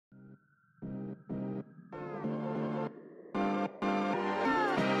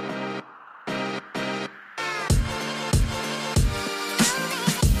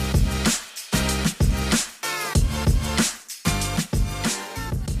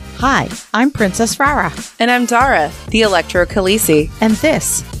Hi, I'm Princess Rara. And I'm Dara, the Electro Khaleesi. And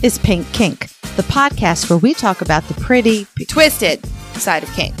this is Pink Kink, the podcast where we talk about the pretty, twisted side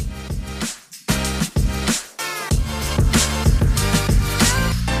of kink.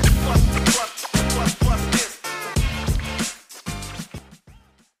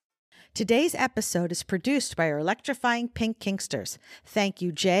 Today's episode is produced by our electrifying Pink Kinksters. Thank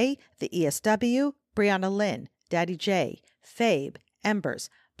you, Jay, the ESW, Brianna Lynn, Daddy J, Fabe, Embers,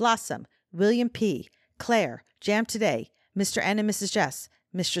 Blossom, William P., Claire, Jam Today, Mr. N and Mrs. Jess,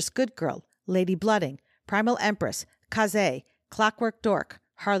 Mistress Good Girl, Lady Blooding, Primal Empress, Kaze, Clockwork Dork,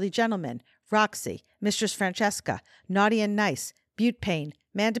 Harley Gentleman, Roxy, Mistress Francesca, Naughty and Nice, Butte Pain,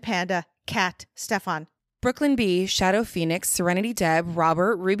 Manda Panda, Cat, Stefan, Brooklyn B, Shadow Phoenix, Serenity Deb,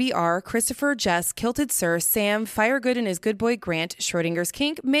 Robert, Ruby R, Christopher, Jess, Kilted Sir, Sam, Firegood and his good boy Grant, Schrodinger's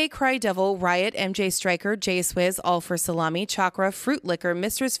Kink, May Cry Devil, Riot, MJ Striker, J Swizz, All for Salami, Chakra, Fruit Liquor,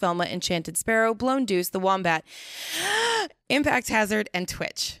 Mistress Velma, Enchanted Sparrow, Blown Deuce, The Wombat, Impact Hazard, and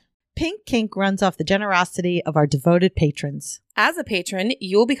Twitch. Pink Kink runs off the generosity of our devoted patrons. As a patron,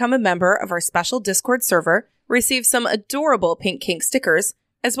 you will become a member of our special Discord server, receive some adorable Pink Kink stickers,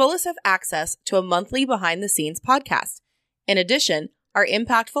 as well as have access to a monthly behind-the-scenes podcast. In addition, our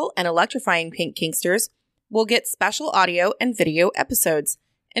impactful and electrifying Pink Kinksters will get special audio and video episodes.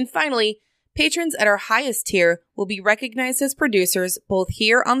 And finally, patrons at our highest tier will be recognized as producers both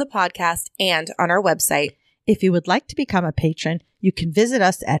here on the podcast and on our website. If you would like to become a patron, you can visit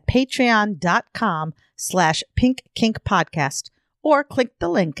us at patreon.com/pinkkinkpodcast or click the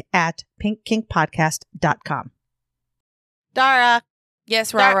link at pinkkinkpodcast.com. Dara.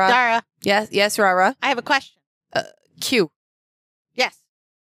 Yes, Rara. Dara. Yes, Rara. I have a question. Q. Yes.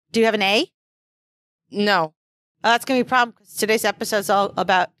 Do you have an A? No. That's going to be a problem because today's episode is all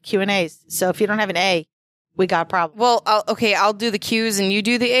about Q&As. So if you don't have an A, we got a problem. Well, I'll do the Q's and you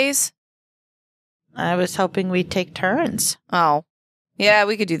do the A's. I was hoping we'd take turns. Oh. Yeah,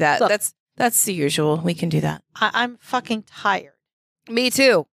 we could do that. Look, that's the usual. We can do that. I'm fucking tired. Me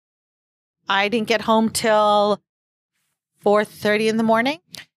too. I didn't get home till 4:30 in the morning.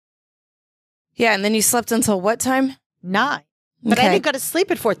 Yeah, and then you slept until what time? 9. But I didn't go to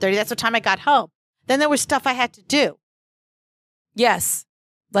sleep at 4:30. That's the time I got home. Then there was stuff I had to do. Yes.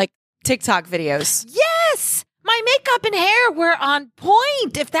 Like TikTok videos. Yes! My makeup and hair were on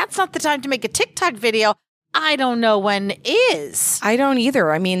point. If that's not the time to make a TikTok video, I don't know when is. I don't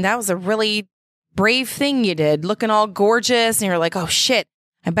either. I mean, that was a really brave thing you did. Looking all gorgeous. And you're like, oh, shit.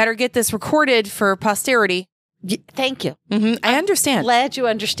 I better get this recorded for posterity. Thank you. Mm-hmm. I understand. Glad you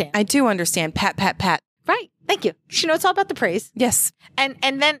understand. I do understand. Pat, pat, pat. Right. Thank you. You know, it's all about the praise. Yes. And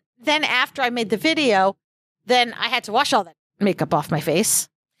then after I made the video, then I had to wash all that makeup off my face.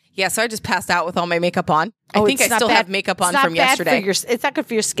 Yeah, so I just passed out with all my makeup on. I think I still have makeup on from yesterday. It's not good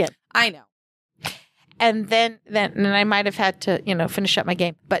for your skin. I know. And then I might have had to, finish up my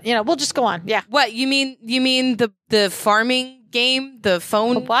game. But, we'll just go on. Yeah. What? You mean the farming game? The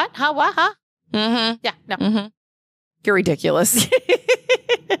phone? What? Huh? What? Huh? Mm-hmm. Yeah. No. Mm-hmm. You're ridiculous.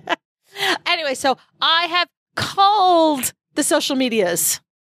 Anyway, so I have culled the social medias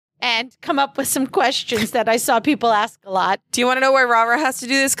and come up with some questions that I saw people ask a lot. Do you want to know why Rara has to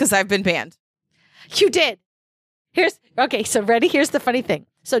do this? Because I've been banned. You did. So ready? Here's the funny thing.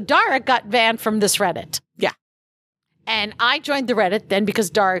 So Dara got banned from this Reddit. Yeah. And I joined the Reddit then because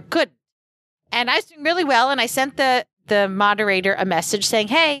Dara couldn't. And I was doing really well. And I sent the moderator a message saying,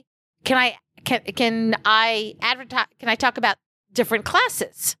 hey, can I advertise? Can I talk about different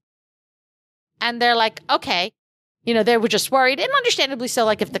classes? And they're like, okay. They were just worried, and understandably so,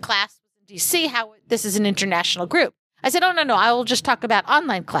 like if the class was in DC, how this is an international group. I said, oh, no, I will just talk about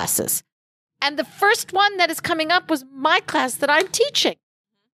online classes. And the first one that is coming up was my class that I'm teaching,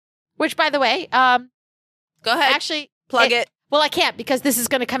 which, by the way, go ahead. Actually, plug it. Well, I can't because this is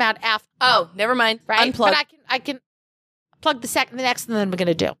going to come out after. Oh, never mind. Right? Unplug. But I can plug the next one that we're going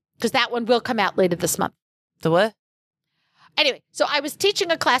to do because that one will come out later this month. The what? Anyway, so I was teaching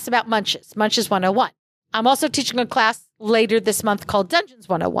a class about Munches 101. I'm also teaching a class later this month called Dungeons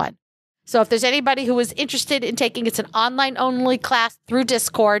 101. So if there's anybody who is interested in taking, it's an online-only class through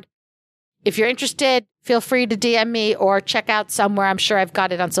Discord. If you're interested, feel free to DM me or check out somewhere. I'm sure I've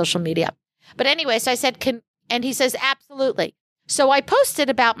got it on social media. But anyway, so I said, and he says, absolutely. So I posted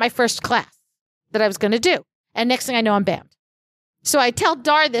about my first class that I was going to do. And next thing I know, I'm banned. So I tell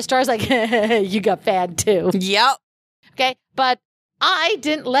Dar this. Dar's like, you got banned too. Yep. Okay. But I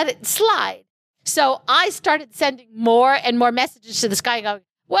didn't let it slide. So I started sending more and more messages to this guy going,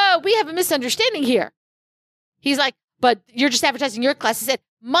 whoa, we have a misunderstanding here. He's like, but you're just advertising your class. I said,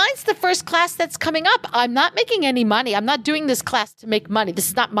 Mine's the first class that's coming up. I'm not making any money. I'm not doing this class to make money. This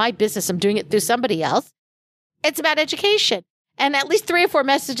is not my business. I'm doing it through somebody else. It's about education. And at least 3 or 4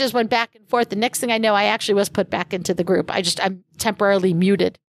 messages went back and forth. The next thing I know, I actually was put back into the group. I'm temporarily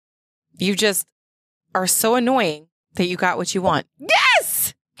muted. You just are so annoying that you got what you want.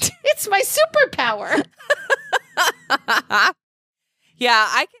 Yes! It's my superpower. Yeah,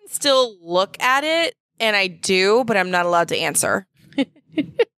 I can still look at it, and I do, but I'm not allowed to answer.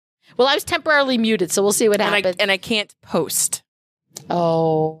 Well, I was temporarily muted, so we'll see what happens. And I can't post.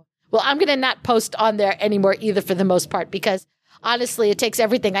 Oh. Well, I'm going to not post on there anymore either for the most part because honestly, it takes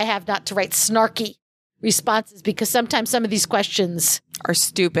everything I have not to write snarky responses because sometimes some of these questions are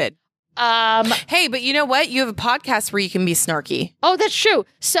stupid. Hey, but you know what? You have a podcast where you can be snarky. Oh, that's true.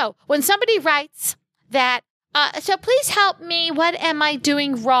 So when somebody writes that, so please help me. What am I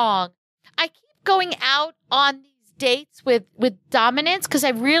doing wrong? I keep going out on these dates with dominants because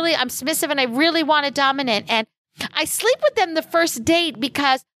I'm submissive and I really want a dominant. And I sleep with them the first date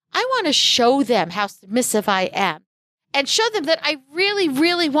because I want to show them how submissive I am and show them that I really,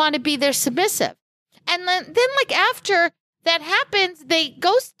 really want to be their submissive. And then like after that happens, they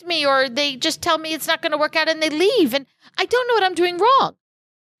ghost me or they just tell me it's not going to work out and they leave. And I don't know what I'm doing wrong.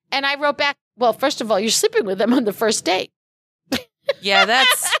 And I wrote back, well, first of all, you're sleeping with them on the first date. Yeah,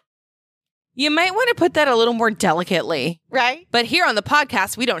 you might want to put that a little more delicately. Right. But here on the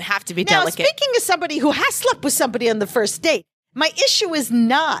podcast, we don't have to be Now, delicate. speaking of somebody who has slept with somebody on the first date, my issue is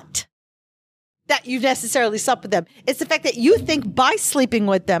not that you necessarily slept with them. It's the fact that you think by sleeping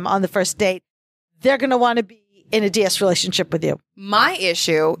with them on the first date, they're going to want to be in a DS relationship with you. My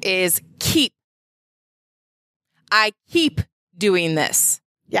issue is I keep doing this.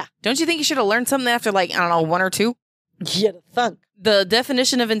 Yeah. Don't you think you should have learned something after 1 or 2? Get a thunk. The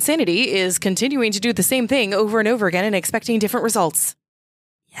definition of insanity is continuing to do the same thing over and over again and expecting different results.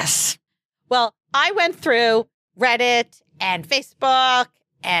 Yes. Well, I went through Reddit and Facebook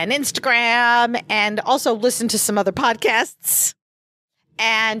and Instagram and also listened to some other podcasts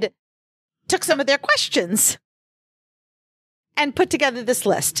and took some of their questions and put together this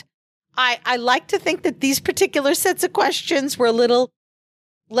list. I like to think that these particular sets of questions were a little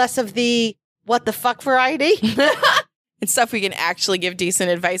less of the what the fuck variety. It's stuff we can actually give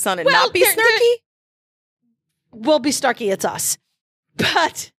decent advice on and not be snarky. We'll be snarky, it's us.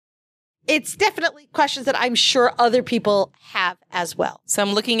 But it's definitely questions that I'm sure other people have as well. So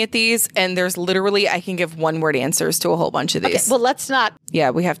I'm looking at these and there's literally, I can give 1-word answers to a whole bunch of these. Okay, well, let's not. Yeah,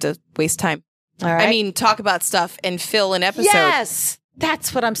 we have to waste time. All right. I mean, talk about stuff and fill an episode. Yes,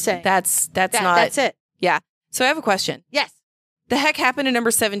 that's what I'm saying. That's not. That's it. Yeah. So I have a question. Yes. The heck happened to number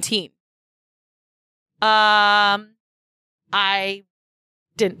 17? I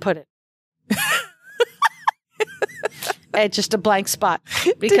didn't put it. It's just a blank spot.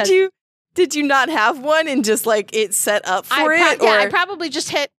 Because Did you not have one and just it set up for it? I probably just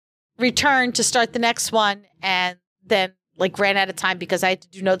hit return to start the next one and then ran out of time because I had to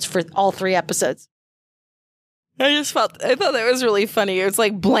do notes for all 3 episodes. I thought that was really funny. It was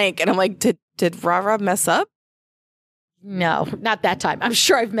blank. And I'm like, did Rara mess up? No, not that time. I'm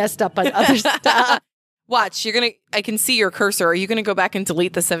sure I've messed up on other stuff. Watch, I can see your cursor. Are you going to go back and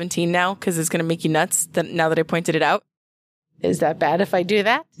delete the 17 now? Because it's going to make you nuts now that I pointed it out. Is that bad if I do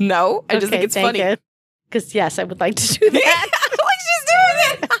that? No, I just think it's funny. Because yes, I would like to do that. She's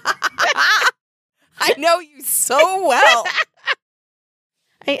doing it. I know you so well.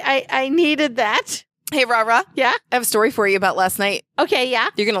 I needed that. Hey, Rara. Yeah? I have a story for you about last night. Okay, yeah.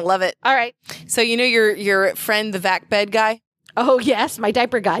 You're going to love it. All right. So you know your friend, the vac bed guy? Oh, yes, my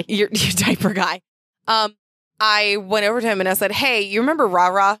diaper guy. Your diaper guy. I went over to him and I said, hey, you remember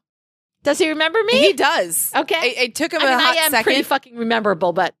Rara? Does he remember me? He does. Okay. It took him a hot I am second. pretty fucking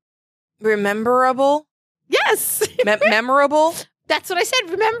memorable, but... Rememberable? Yes. Memorable? That's what I said,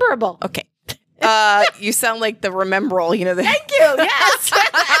 rememberable. Okay. You sound like the rememberal, Thank you, yes.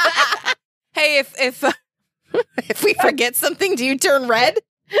 Hey, if we forget something, do you turn red?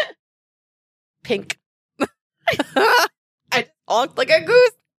 Pink. I honked like a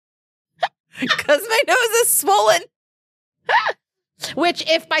goose because my nose is swollen. Which,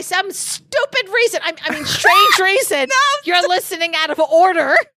 if by some stupid reason, I mean strange reason, you're listening out of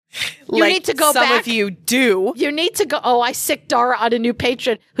order, you need to go back. Some of you do. You need to go. Oh, I sicked Dara on a new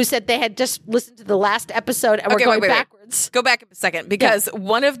patron who said they had just listened to the last episode and we're going backwards. Go back a second because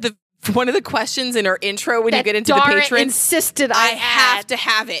one of the questions in our intro when you get into Dara the patron insisted I have to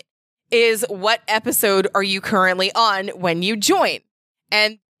have it is what episode are you currently on when you join?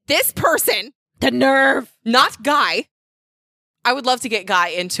 And this person, the nerve, not Guy. I would love to get Guy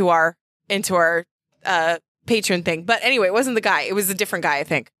into our patron thing. But anyway, it wasn't the guy. It was a different guy, I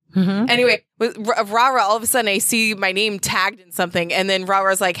think. Mm-hmm. Anyway, with Rara, all of a sudden I see my name tagged in something. And then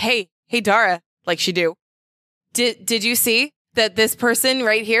Rara's like, hey, Dara, like she do. Did you see that this person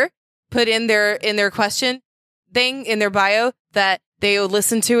right here put in their question thing in their bio that they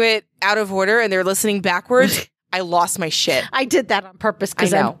listen to it out of order and they're listening backwards? I lost my shit. I did that on purpose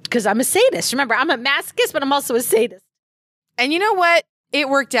because I'm a sadist. Remember, I'm a masochist, but I'm also a sadist. And you know what? It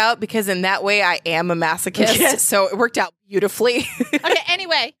worked out because in that way I am a masochist. Yes. So it worked out beautifully. Okay,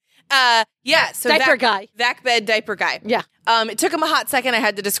 anyway. Yeah. So diaper guy. Vac bed diaper guy. Yeah. It took him a hot second. I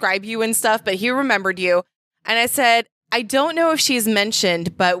had to describe you and stuff, but he remembered you. And I said, I don't know if she's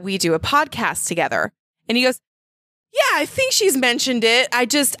mentioned, but we do a podcast together. And he goes, yeah, I think she's mentioned it. I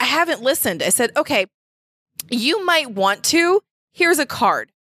haven't listened. I said, okay, you might want to. Here's a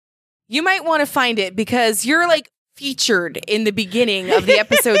card. You might want to find it because you're like featured in the beginning of the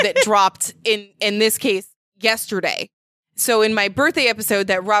episode that dropped in this case yesterday. So in my birthday episode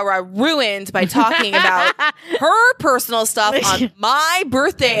that Rara ruined by talking about her personal stuff on my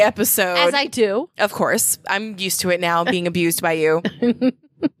birthday episode. As I do. Of course. I'm used to it now, being abused by you.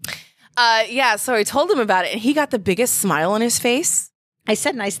 Yeah, so I told him about it and he got the biggest smile on his face. I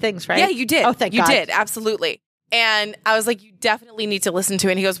said nice things, right? Yeah, you did. Oh, thank God. You did, absolutely. And I was like, you definitely need to listen to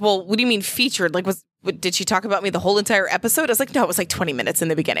it. And he goes, well, what do you mean featured? Like, did she talk about me the whole entire episode? I was like, no, it was like 20 minutes in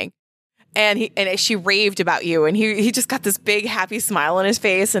the beginning. And she raved about you. And he just got this big, happy smile on his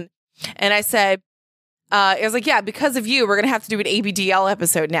face. And I said, I was like, yeah, because of you, we're going to have to do an ABDL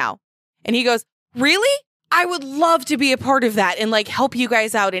episode now. And he goes, really? I would love to be a part of that and like help you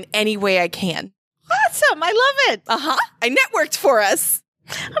guys out in any way I can. Awesome. I love it. Uh-huh. I networked for us.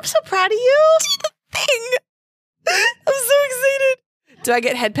 I'm so proud of you. Thing. I'm so excited. Do I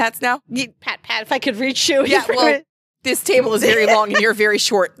get head pats now? Pat, if I could reach you. Yeah, well, this table is very long and you're very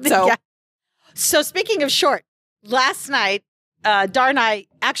short. So, yeah. So speaking of short, last night, Dar and I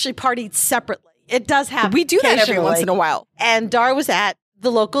actually partied separately. It does happen. We do that every once in a while. And Dar was at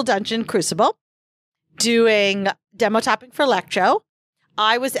the local dungeon Crucible doing demo topping for Electro.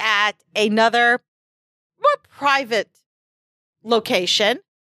 I was at another more private location.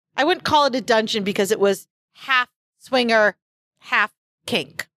 I wouldn't call it a dungeon because it was half swinger, half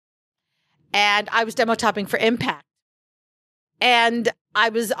kink. And I was demo topping for Impact. And I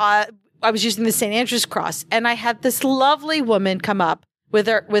was using the St. Andrew's Cross, and I had this lovely woman come up with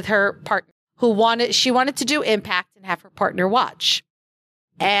her partner who wanted to do Impact and have her partner watch.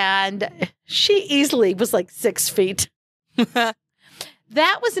 And she easily was like 6 feet.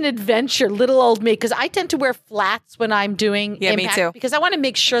 That was an adventure, little old me, because I tend to wear flats when I'm doing Impact. Me too. Because I want to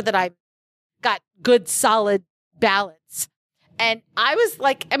make sure that I've got good, solid balance. And I was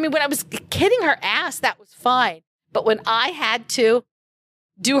like, I mean, when I was kidding her ass, that was fine. But when I had to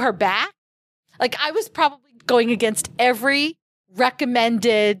do her back, like I was probably going against every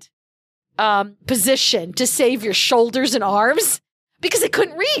recommended position to save your shoulders and arms because I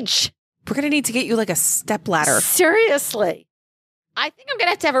couldn't reach. We're going to need to get you like a step ladder. Seriously. I think I'm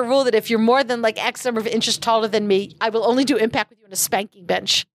going to have a rule that if you're more than like X number of inches taller than me, I will only do Impact with you on a spanking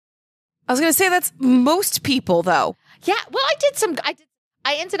bench. I was going to say that's most people though. Yeah. Well,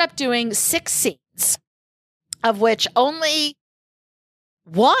 I ended up doing 6 scenes, of which only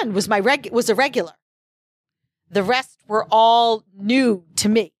one was was a regular. The rest were all new to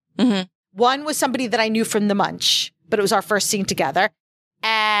me. Mm-hmm. One was somebody that I knew from the Munch, but it was our first scene together.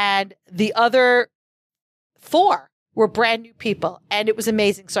 And the other 4 were brand new people. And it was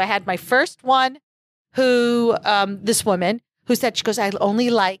amazing. So I had my first one who, this woman who said, she goes, I only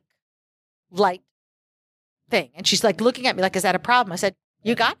like light thing. And she's like looking at me like, is that a problem? I said,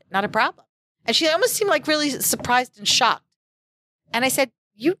 you got it. Not a problem. And she almost seemed like really surprised and shocked. And I said,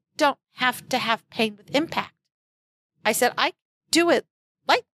 you don't have to have pain with Impact. I said, I do it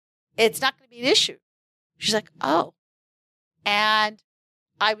like it's not going to be an issue. She's like, oh. And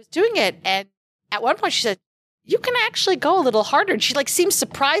I was doing it. And at one point she said, you can actually go a little harder. And she like seemed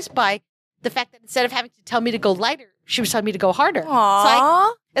surprised by the fact that instead of having to tell me to go lighter, she was telling me to go harder.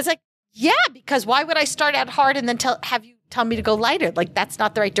 Aww. It's like, yeah, because why would I start out hard and then have you tell me to go lighter? Like, that's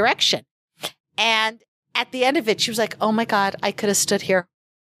not the right direction. And at the end of it, she was like, oh my God, I could have stood here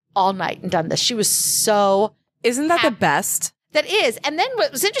all night and done this. She was so Isn't that happy. the best? That is. And then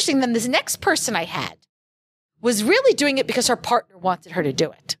what was interesting, then this next person I had was really doing it because her partner wanted her to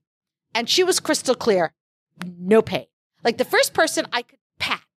do it. And she was crystal clear, no pain. Like the first person I could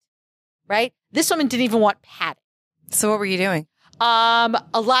pat, right? This woman didn't even want patting. So what were you doing? A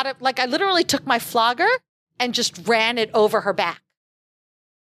lot of, like I literally took my flogger and just ran it over her back.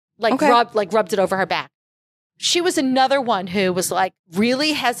 Rubbed it over her back. She was another one who was like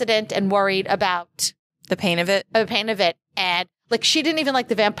really hesitant and worried about The pain of it. The pain of it. And like, she didn't even like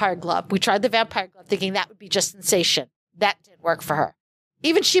the vampire glove. We tried the vampire glove thinking that would be just sensation. That didn't work for her.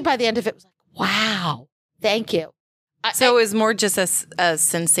 Even she, by the end of it, was like, wow, thank you. So it was more just a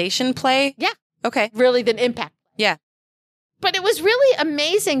sensation play? Yeah. Okay. Really than impact. Yeah. But it was really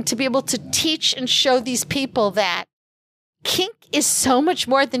amazing to be able to teach and show these people that kink is so much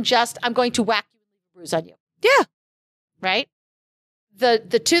more than just, I'm going to whack you and leave a bruise on you. Yeah. Right?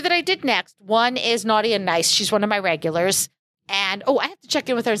 The two that I did next, one is Naughty and Nice. She's one of my regulars. And, I have to check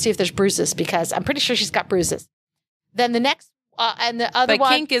in with her and see if there's bruises because I'm pretty sure she's got bruises. Then the next, and the other one. But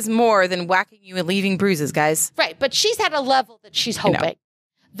kink is more than whacking you and leaving bruises, guys. Right. But she's at a level that she's hoping.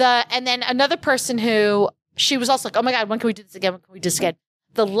 And then another person who, she was also like, oh my God, when can we do this again? When can we do this again?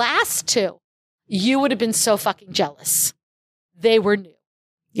 The last two, you would have been so fucking jealous. They were new.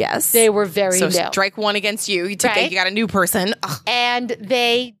 Yes. They were very new. So strike one against you. You took you got a new person. Ugh.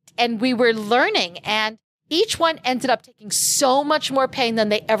 And we were learning, and each one ended up taking so much more pain than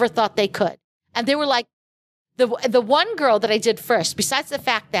they ever thought they could. And they were like, the one girl that I did first, besides the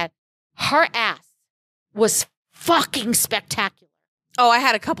fact that her ass was fucking spectacular. Oh, I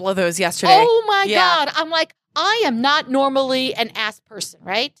had a couple of those yesterday. Oh my God. I'm like, I am not normally an ass person,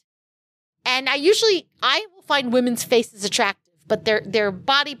 right? And I will find women's faces attractive, but their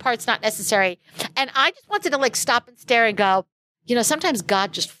body parts not necessary. And I just wanted to like stop and stare and go, sometimes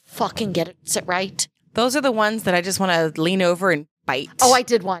God just fucking gets it right. Those are the ones that I just want to lean over and bite. Oh, I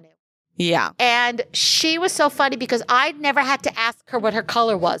did want to. Yeah. And she was so funny because I'd never had to ask her what her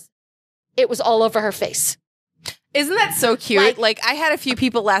color was. It was all over her face. Isn't that so cute? Like I had a few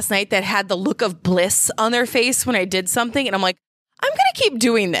people last night that had the look of bliss on their face when I did something. And I'm like, I'm going to keep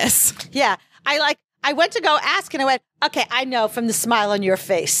doing this. Yeah. I went to go ask and I went, okay, I know from the smile on your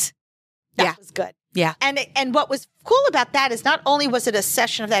face. That was good. Yeah. And what was cool about that is not only was it a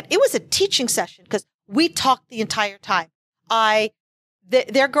session of that, it was a teaching session because we talked the entire time.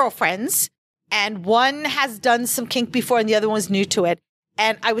 They're girlfriends and one has done some kink before and the other one's new to it.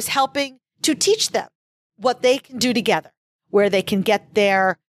 And I was helping to teach them what they can do together, where they can get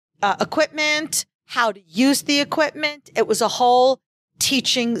their equipment, how to use the equipment. It was a whole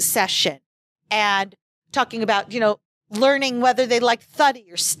teaching session and talking about, learning whether they like thuddy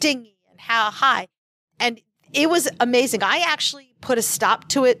or stingy and how high. And it was amazing. I actually put a stop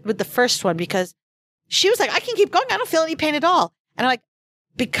to it with the first one because she was like, I can keep going. I don't feel any pain at all. And I'm like,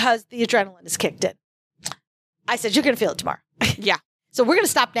 because the adrenaline is kicked in. I said, you're going to feel it tomorrow. Yeah. So we're going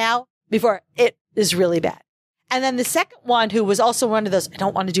to stop now before it is really bad. And then the second one, who was also one of those, I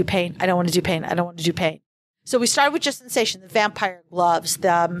don't want to do pain. I don't want to do pain. I don't want to do pain. So we started with just sensation, the vampire gloves,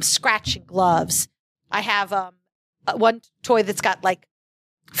 the scratching gloves. I have one toy that's got like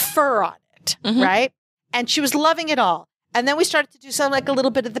fur on it, right? And she was loving it all. And then we started to do something like a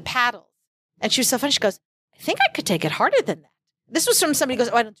little bit of the paddles. And she was so funny. She goes, I think I could take it harder than that. This was from somebody who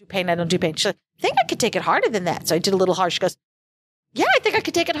goes, oh, I don't do pain. I don't do pain. She's like, I think I could take it harder than that. So I did a little harder. She goes, yeah, I think I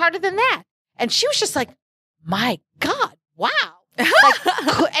could take it harder than that. And she was just like, my God, wow.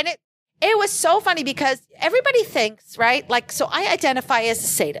 And it was so funny because everybody thinks, right? Like, so I identify as a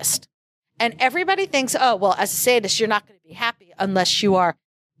sadist. And everybody thinks, oh, well, as a sadist, you're not going to be happy unless you are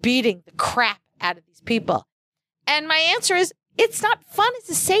beating the crap out of these people. And my answer is, it's not fun as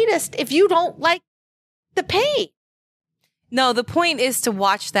a sadist if you don't like the pain. No, the point is to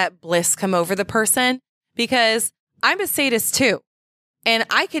watch that bliss come over the person because I'm a sadist too. And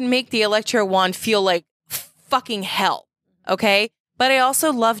I can make the electro wand feel like fucking hell. Okay. But I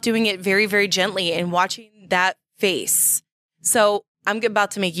also love doing it very, very gently and watching that face. So I'm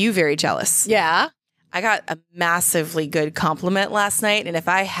about to make you very jealous. Yeah. I got a massively good compliment last night. And if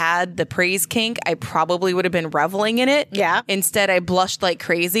I had the praise kink, I probably would have been reveling in it. Yeah. Instead, I blushed like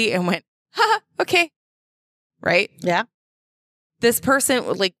crazy and went, haha, okay. Right? Yeah. This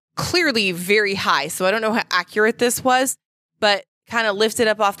person, like, clearly very high. So I don't know how accurate this was, but kind of lifted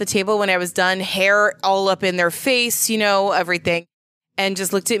up off the table when I was done, hair all up in their face, everything. And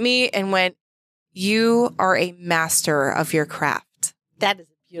just looked at me and went, you are a master of your craft. That is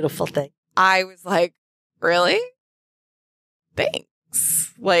a beautiful thing. I was like, really?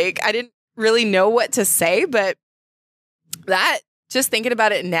 Thanks. Like, I didn't really know what to say, but that, just thinking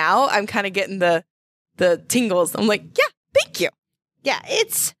about it now, I'm kind of getting the tingles. I'm like, yeah, thank you. Yeah,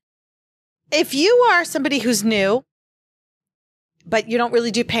 if you are somebody who's new, but you don't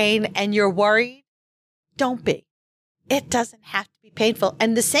really do pain and you're worried, don't be. It doesn't have to be painful.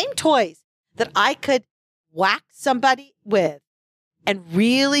 And the same toys that I could whack somebody with and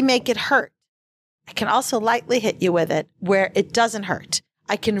really make it hurt, I can also lightly hit you with it where it doesn't hurt.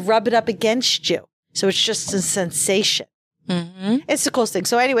 I can rub it up against you. So it's just a sensation. Mm-hmm. It's the coolest thing.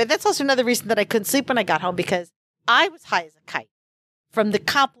 So anyway, that's also another reason that I couldn't sleep when I got home, because I was high as a kite from the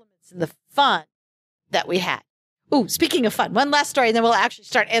compliments and the fun that we had. Ooh, speaking of fun, one last story, and then we'll actually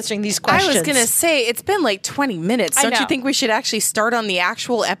start answering these questions. I was going to say, it's been like 20 minutes. I Don't you know. think we should actually start on the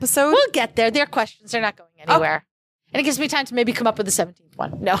actual episode? We'll get there. They're questions. They're not going anywhere. And it gives me time to maybe come up with the 17th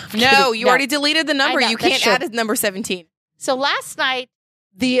one. No, I'm No, kidding. you already deleted the number. I know, You that's can't true. add a number 17. So last night,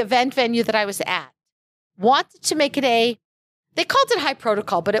 the event venue that I was at wanted to make it they called it high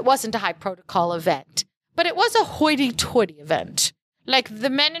protocol, but it wasn't a high protocol event. But it was a hoity-toity event. Like, the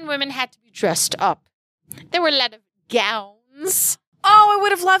men and women had to be dressed up. There were a lot of gowns. Oh, I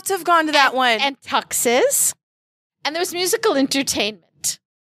would have loved to have gone to that one. And tuxes. And there was musical entertainment.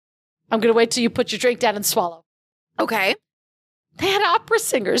 I'm going to wait till you put your drink down and swallow. Okay. They had opera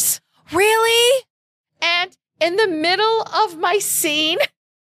singers. Really? And in the middle of my scene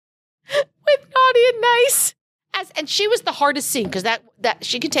with Naughty and Nice, and she was the hardest scene because that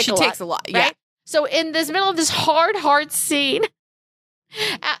she can take She a lot. takes a lot, yeah. Right? So in this middle of this hard scene,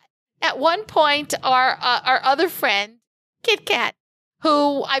 at one point, our other friend, Kit Kat,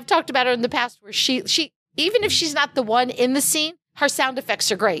 who I've talked about her in the past, where she even if she's not the one in the scene, her sound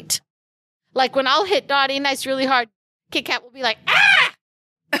effects are great. Like when I'll hit Naughty and Nice really hard, Kit Kat will be like, ah!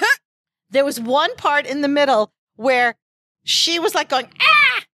 There was one part in the middle where she was like going,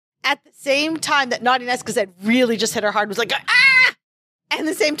 ah! At the same time that Naughty and Nice, because that really just hit her hard, was like, ah! And at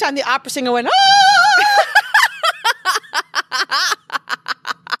the same time, the opera singer went, ah!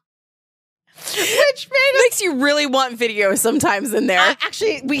 Which makes you really want video sometimes in there.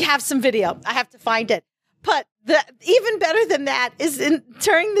 Actually, we have some video. I have to find it. But even better than that is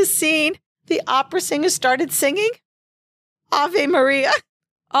during the scene, the opera singer started singing Ave Maria.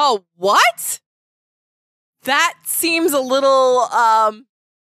 Oh, what? That seems a little, I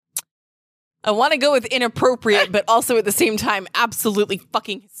want to go with inappropriate, but also at the same time, absolutely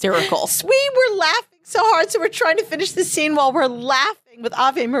fucking hysterical. We were laughing so hard, so we're trying to finish the scene while we're laughing with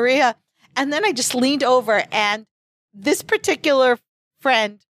Ave Maria. And then I just leaned over, and this particular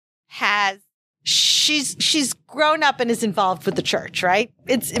friend she's grown up and is involved with the church, right?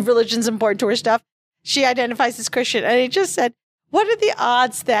 Religion's important to her stuff. She identifies as Christian. And he just said, what are the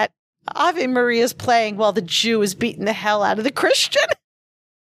odds that Ave Maria is playing while the Jew is beating the hell out of the Christian?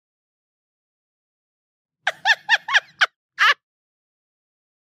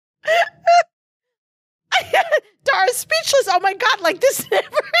 Dara's speechless. Oh my God, like this never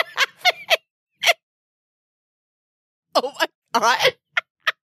happened. Oh my God.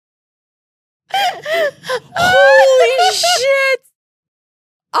 Holy shit.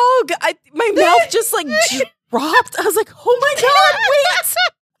 Oh, God. My mouth just like dropped. I was like, oh my God, wait.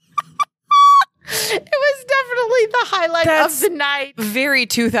 It was definitely the highlight of the night. Very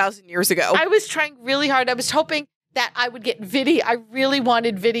 2,000 years ago. I was trying really hard. I was hoping that I would get video. I really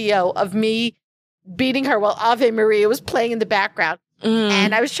wanted video of me beating her while Ave Maria was playing in the background.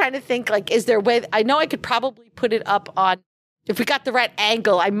 And I was trying to think, like, is there a way? I know I could probably put it up on, if we got the right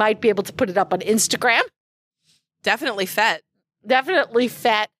angle, I might be able to put it up on Instagram. Definitely fet. Definitely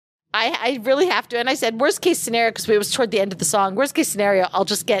fet. I really have to. And I said, worst case scenario, because it was toward the end of the song, worst case scenario, I'll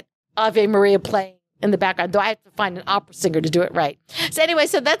just get Ave Maria playing in the background, though I have to find an opera singer to do it right. So anyway,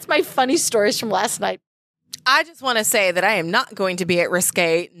 so that's my funny stories from last night. I just want to say that I am not going to be at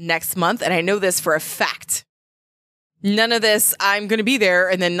Risque next month, and I know this for a fact. None of this, I'm going to be there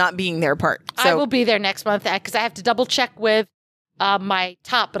and then not being there part. So, I will be there next month because I have to double check with my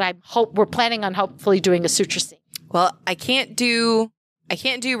top, but we're planning on hopefully doing a suture scene. Well, I can't do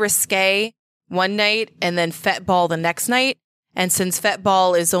Risque one night and then Fet Ball the next night. And since Fet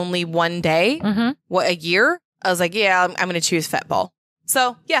Ball is only one day, a year, I was like, yeah, I'm going to choose Fet Ball.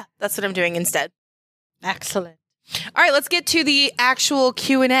 So yeah, that's what I'm doing instead. Excellent. All right, let's get to the actual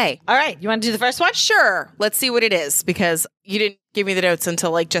Q&A. All right, you want to do the first one? Sure. Let's see what it is, because you didn't give me the notes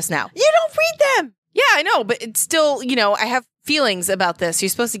until like just now. You don't read them. Yeah, I know, but it's still, I have feelings about this. You're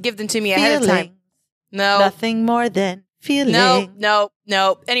supposed to give them to me ahead of time. No. Nothing more than feeling. No.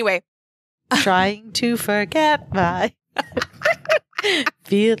 Anyway. Trying to forget my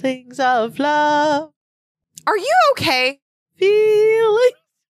feelings of love. Are you okay? Feelings.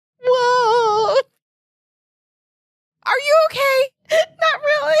 Whoa. Are you okay? Not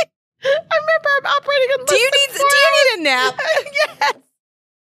really. I remember I'm operating on. Do you need a nap? Yes.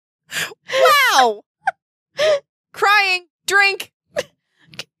 Wow. Crying. Drink. Can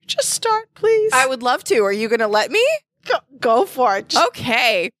you just start, please? I would love to. Are you going to let me? Go for it.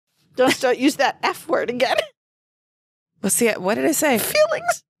 Okay. Don't use that F word again. Let's see. What did I say?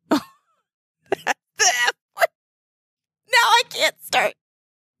 Feelings. The F word. Now I can't start.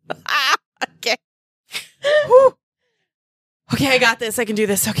 Okay. Whew. Okay, I got this. I can do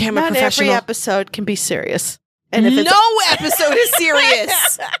this. Okay, I'm a Not professional. every episode can be serious. And if No episode is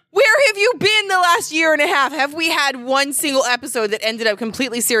serious. Where have you been the last year and a half? Have we had one single episode that ended up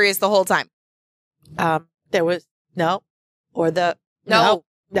completely serious the whole time? there was no. No.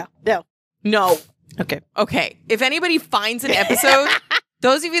 Okay. Okay. If anybody finds an episode,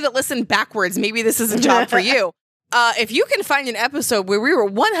 those of you that listen backwards, maybe this is a job for you. If you can find an episode where we were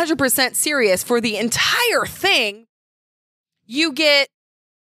 100% serious for the entire thing, you get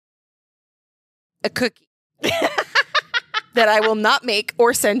a cookie that I will not make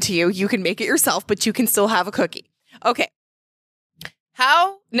or send to you. You can make it yourself, but you can still have a cookie. Okay.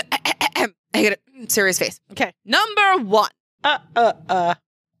 How? I get a serious face. Okay. Number 1.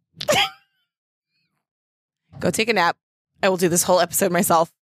 Go take a nap. I will do this whole episode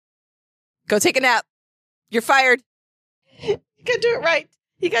myself. Go take a nap. You're fired. You gotta do it right.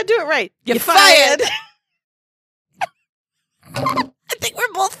 You're fired. I think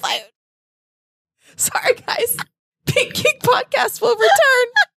we're both fired. Sorry, guys. Pink Geek Podcast will return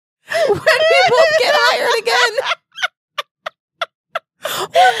when we both get hired again.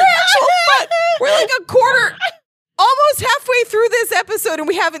 We're like a quarter, almost halfway through this episode, and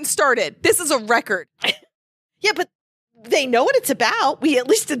we haven't started. This is a record. Yeah, but they know what it's about. We at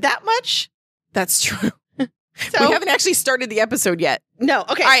least did that much. That's true. So We haven't actually started the episode yet. no.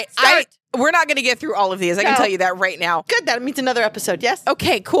 Okay. All right, start. we're not going to get through all of these. I can No. tell you that right now. Good. That means another episode. Yes.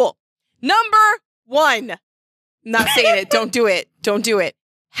 Okay, cool. Number 1. Not saying it. Don't do it. Don't do it.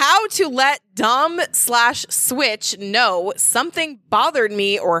 How to let Dom/Switch know something bothered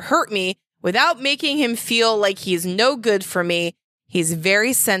me or hurt me without making him feel like he's no good for me. He's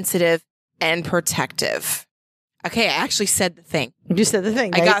very sensitive and protective. Okay, I actually said the thing. You said the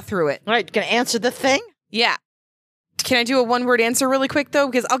thing. I right? got through it. All right. Gonna answer the thing. Yeah. Can I do a 1-word answer really quick though?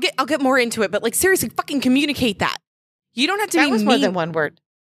 Because I'll get more into it. But like seriously, fucking communicate that. You don't have to That be was mean. more than one word.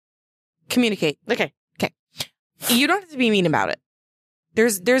 Communicate. Okay. You don't have to be mean about it.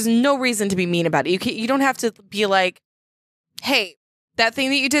 There's no reason to be mean about it. You don't have to be like, hey, that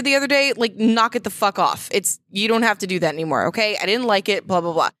thing that you did the other day, like knock it the fuck off. You don't have to do that anymore. Okay. I didn't like it. Blah,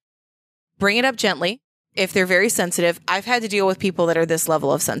 blah, blah. Bring it up gently. If they're very sensitive, I've had to deal with people that are this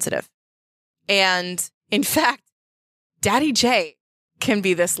level of sensitive. And in fact, Daddy J can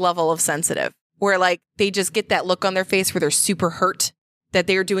be this level of sensitive where like they just get that look on their face where they're super hurt that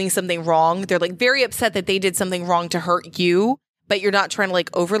they're doing something wrong. They're like very upset that they did something wrong to hurt you, but you're not trying to like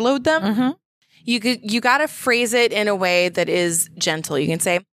overload them. Mm-hmm. You got to phrase it in a way that is gentle. You can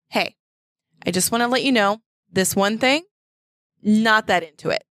say, hey, I just want to let you know this one thing, not that into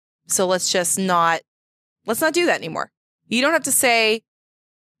it. So let's not do that anymore. You don't have to say,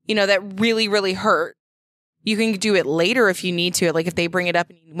 that really, really hurt. You can do it later if you need to. Like if they bring it up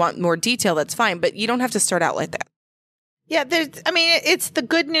and you want more detail, that's fine. But you don't have to start out like that. Yeah. It's the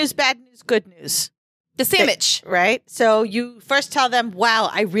good news, bad news, good news. The sandwich. Right. So you first tell them, wow,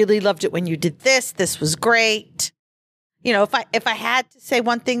 I really loved it when you did this. This was great. If I had to say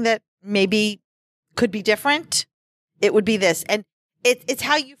one thing that maybe could be different, it would be this. And it's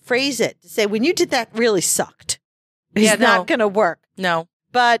how you phrase it to say, when you did that really sucked. It's not going to work. No.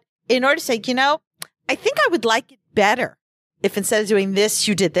 But in order to say, I think I would like it better if instead of doing this,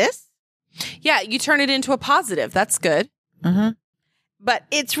 you did this. Yeah. You turn it into a positive. That's good. Mm-hmm. But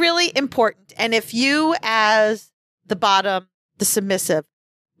it's really important. And if you, as the bottom, the submissive,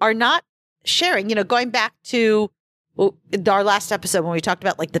 are not sharing, going back to our last episode when we talked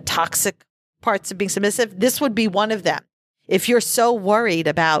about like the toxic parts of being submissive, this would be one of them. If you're so worried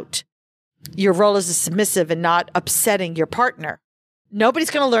about your role as a submissive and not upsetting your partner,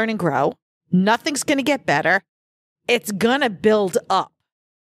 nobody's going to learn and grow. Nothing's going to get better. It's going to build up.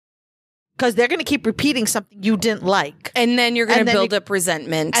 Because they're going to keep repeating something you didn't like. And then you're going to build up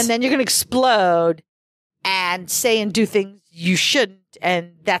resentment. And then you're going to explode and say and do things you shouldn't.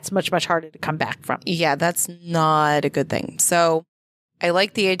 And that's much, much harder to come back from. Yeah, that's not a good thing. So I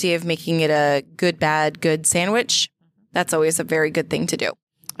like the idea of making it a good, bad, good sandwich. That's always a very good thing to do.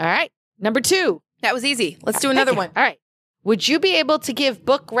 All right. Number 2. That was easy. Let's do another one. All right. Would you be able to give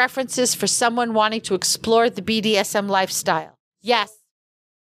book references for someone wanting to explore the BDSM lifestyle? Yes.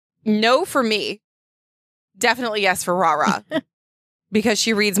 No for me. Definitely yes for Rara. Because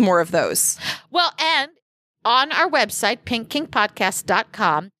she reads more of those. Well, and on our website,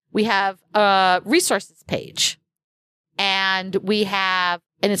 pinkkingpodcast.com, we have a resources page. And we have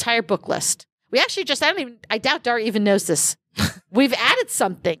an entire book list. We actually I doubt Dara even knows this. We've added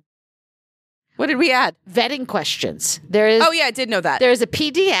something. What did we add? Vetting questions. Oh yeah, I did know that. There's a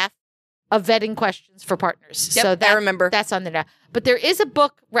PDF of vetting questions for partners. Yep, so I remember. That's on there now. But there is a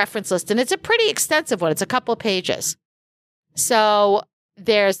book reference list, and it's a pretty extensive one. It's a couple of pages. So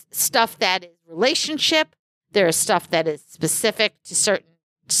there's stuff that is relationship. There's stuff that is specific to certain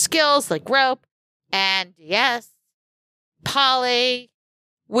skills like rope and DS, poly.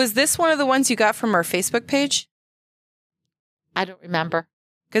 Was this one of the ones you got from our Facebook page? I don't remember.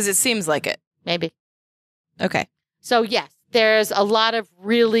 Because it seems like it. Maybe. Okay. So yes, there's a lot of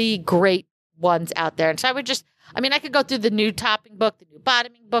really great ones out there. And so I could go through the new topping book, the new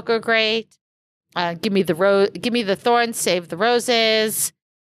bottoming book are great. Give me the thorns, save the roses.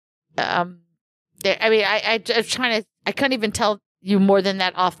 I'm trying to. I couldn't even tell you more than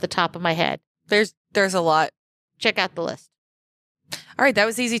that off the top of my head. There's a lot. Check out the list. All right, that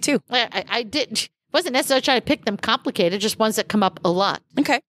was easy too. I didn't. Wasn't necessarily trying to pick them complicated. Just ones that come up a lot.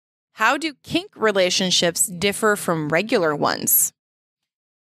 Okay. How do kink relationships differ from regular ones?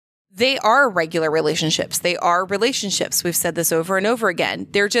 They are regular relationships. They are relationships. We've said this over and over again.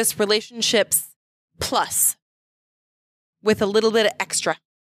 They're just relationships plus with a little bit of extra.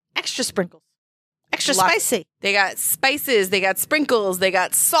 Extra sprinkles. Extra spicy. They got spices. They got sprinkles. They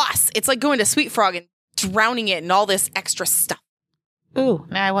got sauce. It's like going to Sweet Frog and drowning it in all this extra stuff. Ooh,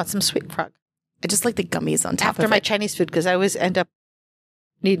 now I want some Sweet Frog. I just like the gummies on top after of it. my Chinese food, because I always end up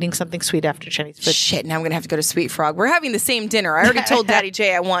needing something sweet after Chinese food. Shit, now I'm going to have to go to Sweet Frog. We're having the same dinner. I already told Daddy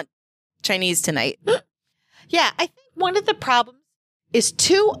J I want Chinese tonight. Yeah, I think one of the problems is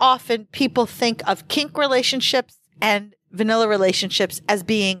too often people think of kink relationships and vanilla relationships as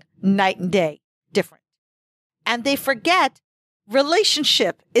being night and day different. And they forget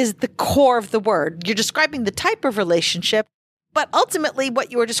relationship is the core of the word. You're describing the type of relationship, but ultimately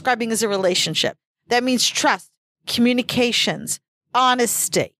what you are describing is a relationship. That means trust, communications,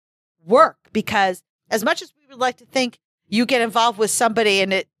 honesty, work, because as much as we would like to think you get involved with somebody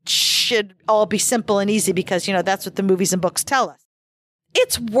and it should all be simple and easy because, that's what the movies and books tell us.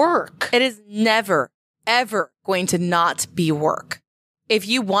 It's work. It is never, ever going to not be work. If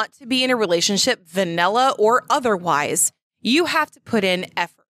you want to be in a relationship, vanilla or otherwise, you have to put in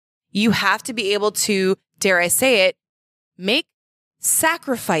effort. You have to be able to, dare I say it, make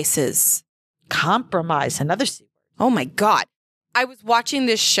sacrifices. Compromise, another C word. Oh my God. I was watching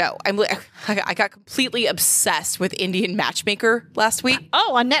this show. I got completely obsessed with Indian Matchmaker last week.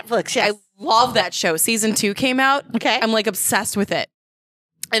 Oh, on Netflix, yes. I love that show. Season 2 came out. Okay. I'm like obsessed with it.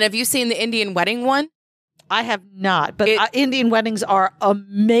 And have you seen the Indian wedding one? I have not, but Indian weddings are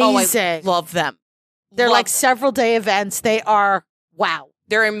amazing. Oh, I love them. They're like several day events. They are, wow.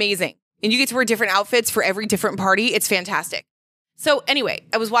 They're amazing. And you get to wear different outfits for every different party. It's fantastic. So anyway,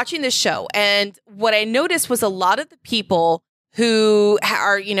 I was watching this show and what I noticed was a lot of the people who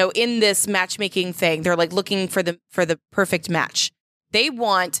are, in this matchmaking thing, they're like looking for the perfect match. They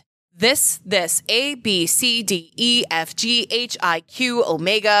want this, A, B, C, D, E, F, G, H, I, Q,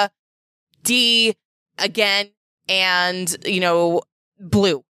 Omega, D, again, and,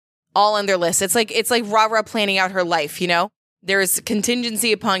 blue, all on their list. It's like rah-rah planning out her life, There's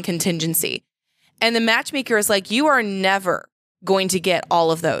contingency upon contingency. And the matchmaker is like, you are never going to get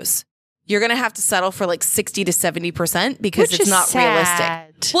all of those. You're going to have to settle for like 60 to 70% because it's not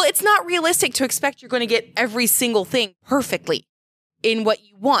realistic. Well, it's not realistic to expect you're going to get every single thing perfectly in what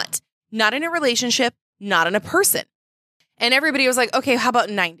you want. Not in a relationship, not in a person. And everybody was like, okay, how about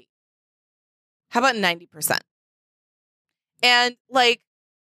 90? How about 90%? And like,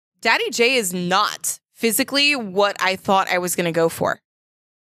 Daddy J is not physically what I thought I was going to go for.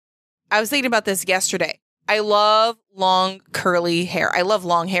 I was thinking about this yesterday. I love long, curly hair. I love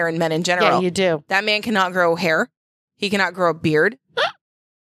long hair in men in general. Yeah, you do. That man cannot grow hair. He cannot grow a beard.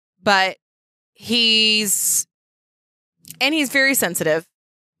 But he's very sensitive.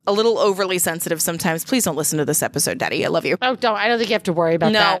 A little overly sensitive sometimes. Please don't listen to this episode, Daddy. I love you. Oh, don't. I don't think you have to worry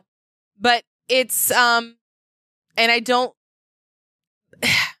about that. No. But it's, and I don't,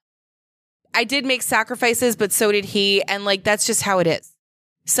 I did make sacrifices, but so did he. And like, that's just how it is.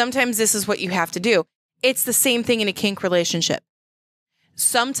 Sometimes this is what you have to do. It's the same thing in a kink relationship.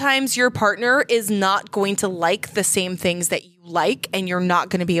 Sometimes your partner is not going to like the same things that you like, and you're not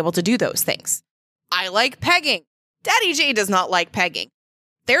going to be able to do those things. I like pegging. Daddy J does not like pegging.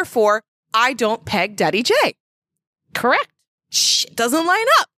 Therefore, I don't peg Daddy J. Correct. Shit doesn't line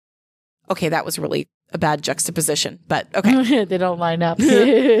up. Okay, that was really a bad juxtaposition, but okay. They don't line up.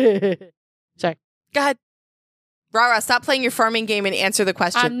 Sorry. Go ahead. Rara, stop playing your farming game and answer the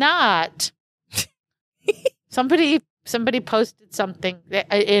question. I'm not. Somebody posted something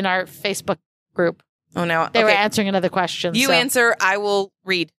in our Facebook group. Oh, no. They were answering another question. You answer. I will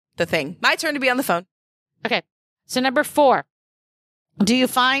read the thing. My turn to be on the phone. Okay. So number 4. Do you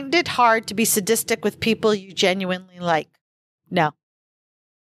find it hard to be sadistic with people you genuinely like? No.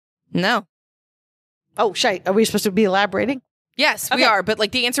 No. Oh, are we supposed to be elaborating? Yes, we Okay. are. But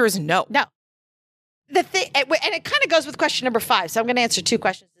like the answer is no. No. The thing, and it kind of goes with question number 5. So I'm going to answer 2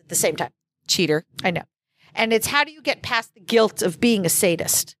 questions at the same time. Cheater. I know. And it's how do you get past the guilt of being a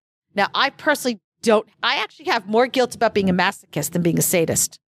sadist? Now, I personally don't. I actually have more guilt about being a masochist than being a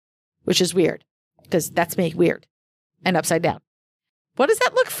sadist, which is weird because that's me weird and upside down. What does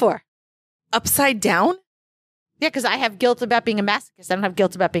that look for? Upside down? Yeah, because I have guilt about being a masochist. I don't have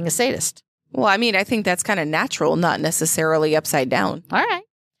guilt about being a sadist. Well, I mean, I think that's kind of natural, not necessarily upside down. All right.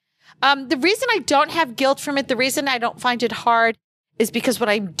 The reason I don't have guilt from it, the reason I don't find it hard is because what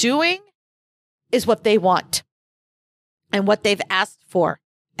I'm doing is what they want and what they've asked for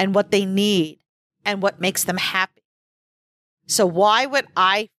and what they need and what makes them happy. So why would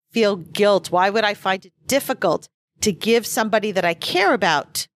I feel guilt? Why would I find it difficult to give somebody that I care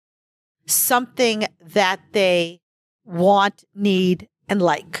about something that they want, need, and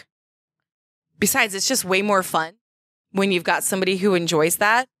like? Besides, it's just way more fun when you've got somebody who enjoys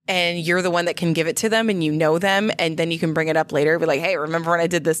that and you're the one that can give it to them and you know them and then you can bring it up later. Be like, hey, remember when I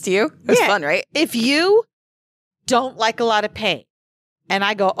did this to you? It was fun, right? If you don't like a lot of pain and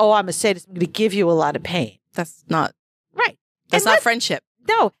I go, oh, I'm a sadist, I'm going to give you a lot of pain. That's not Right. That's not friendship.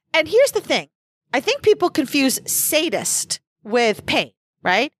 No. And here's the thing. I think people confuse sadist with pain,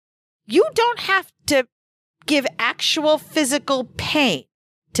 right? You don't have to give actual physical pain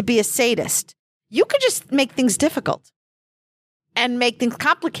to be a sadist. You could just make things difficult and make things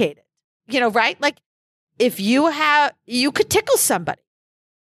complicated, right? Like if you could tickle somebody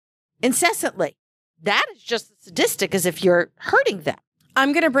incessantly. That is just as sadistic as if you're hurting them.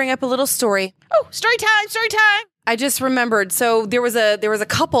 I'm going to bring up a little story. Oh, story time. I just remembered. So there was a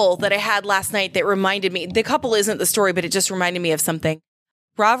couple that I had last night that reminded me. The couple isn't the story, but it just reminded me of something.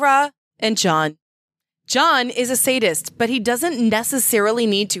 Rara and John. John is a sadist, but he doesn't necessarily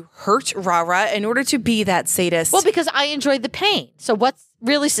need to hurt Rara in order to be that sadist. Well, because I enjoy the pain. So what's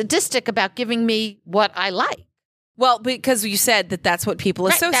really sadistic about giving me what I like? Well, because you said that that's what people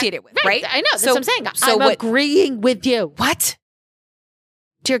associate it with, right? I know. That's what I'm saying. I'm agreeing with you. What?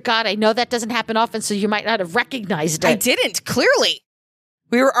 Dear God, I know that doesn't happen often, so you might not have recognized it. I didn't, clearly.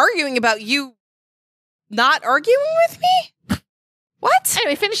 We were arguing about you not arguing with me? What?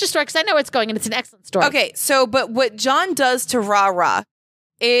 Anyway, finish the story because I know where it's going and it's an excellent story. Okay, so, but what John does to Rara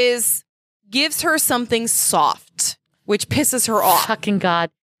is gives her something soft, which pisses her off. Fucking God.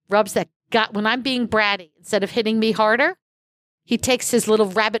 Rubs that gut. When I'm being bratty, instead of hitting me harder, he takes his little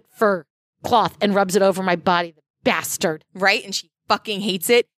rabbit fur cloth and rubs it over my body. The bastard. Right? And she fucking hates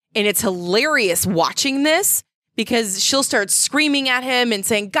it. And it's hilarious watching this because she'll start screaming at him and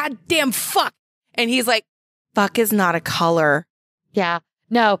saying, God damn fuck. And he's like, fuck is not a color. Yeah.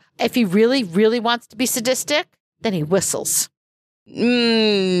 No, if he really, really wants to be sadistic, then he whistles.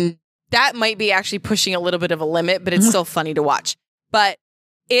 That might be actually pushing a little bit of a limit, but it's still funny to watch. But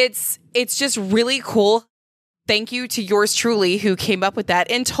it's just really cool. Thank you to yours truly who came up with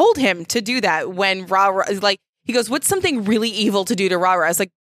that and told him to do that when Rara is like, he goes, what's something really evil to do to Rara? I was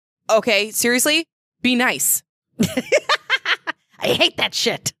like, okay, seriously? Be nice. I hate that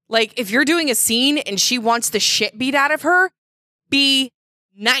shit. Like, if you're doing a scene and she wants the shit beat out of her, be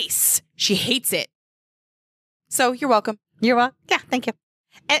nice. She hates it. So you're welcome. You're welcome. Yeah, thank you.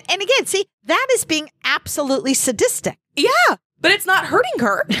 And again, see, that is being absolutely sadistic. Yeah, but it's not hurting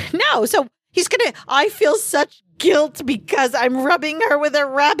her. No, so he's going to, I feel such guilt because I'm rubbing her with a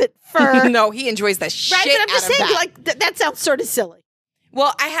rabbit fur. No, he enjoys the shit right, but I'm just out of saying, that. like, that sounds sort of silly.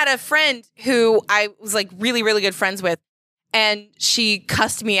 Well, I had a friend who I was like really, really good friends with, and she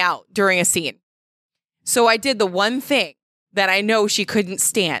cussed me out during a scene. So I did the one thing that I know she couldn't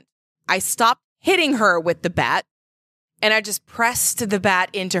stand. I stopped hitting her with the bat, and I just pressed the bat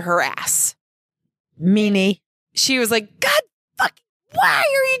into her ass. Meanie. She was like, God fucking, why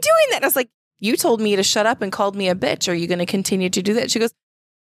are you doing that? And I was like, you told me to shut up and called me a bitch. Are you going to continue to do that? She goes,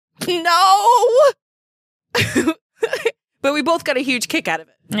 no. But we both got a huge kick out of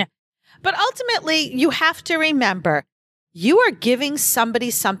it. Yeah. But ultimately, you have to remember, you are giving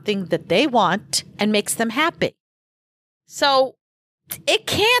somebody something that they want and makes them happy. So it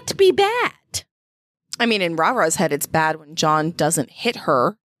can't be bad. I mean, in Rara's head, it's bad when John doesn't hit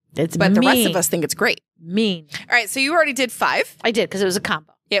her. It's but mean. The rest of us think it's great. Mean. All right, so you already did 5. I did, because it was a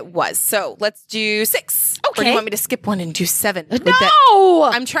combo. It was. So let's do 6. Okay. Or do you want me to skip 1 and do 7? No!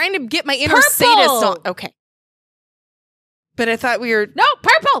 I'm trying to get my inner Purple! sadist on. Okay. But I thought we were... No,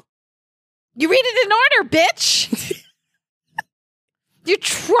 purple! You read it in order, bitch! You're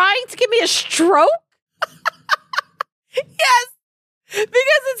trying to give me a stroke? Yes! Because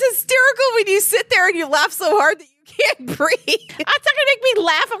it's hysterical when you sit there and you laugh so hard that you can't breathe. That's not going to make me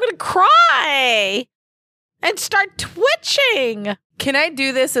laugh. I'm going to cry. and start twitching. Can I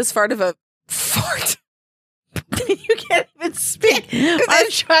do this as part of a fart? You can't even speak. I'll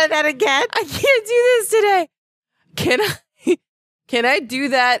try that again. I can't do this today. Can I do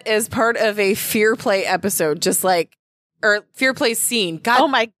that as part of a Fear Play episode? Just like, or Fear Play scene. God, Oh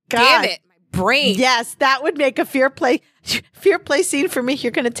my God. damn it. My brain. Yes, that would make a fear play scene for me.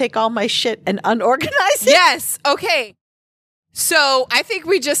 You're going to take all my shit and unorganize it. Yes. Okay. So I think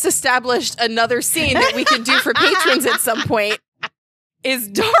we just established another scene that we can do for patrons at some point. Is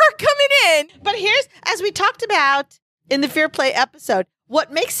Dara coming in? But here's, as we talked about in the Fear Play episode,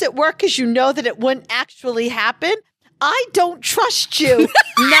 what makes it work is you know that it wouldn't actually happen. I don't trust you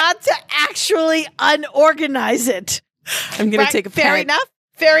not to actually unorganize it. I'm going to take a Fair pen. enough?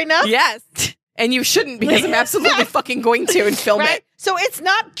 Fair enough? Yes. And you shouldn't, because I'm absolutely fucking going to and film Right? it. So it's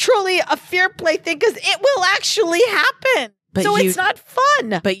not truly a Fear Play thing because it will actually happen. But so it's not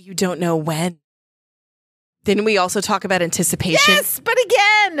fun. But you don't know when. Didn't we also talk about anticipation? Yes, but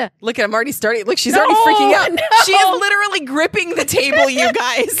again. Look at I'm already starting. Look, she's No, already freaking out. no. She is literally gripping the table, you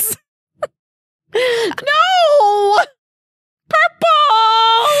guys. No!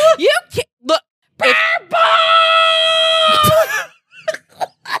 Purple! You can't look. Purple!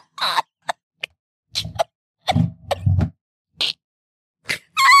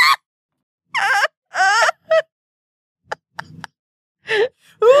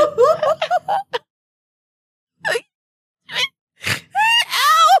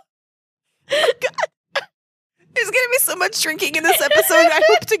 Ow! Oh, God. There's going to be so much drinking in this episode. I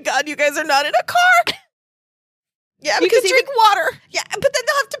hope to God you guys are not in a car. Yeah, You because can drink water. yeah, but then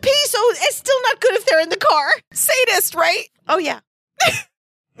they'll have to pee, so it's still not good if they're in the car. Sadist, right? Oh, yeah.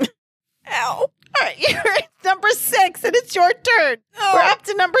 Ow. All right, you're at number 6, and it's your turn. Oh. We're up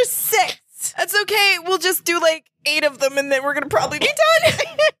to number 6. That's okay. We'll just do like 8 of them and then we're going to probably be done.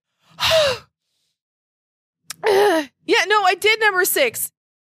 Yeah, no, I did number 6.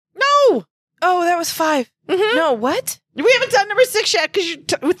 No, Oh, that was 5. Mhm. No, what? we haven't done number 6 yet because you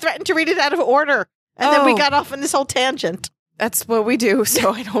threatened to read it out of order. And then we Oh. got off on this whole tangent. That's what we do,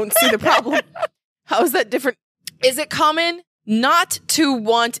 so I don't see the problem. How is that different? Is it common not to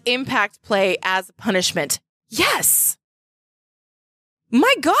want impact play as a punishment? Yes.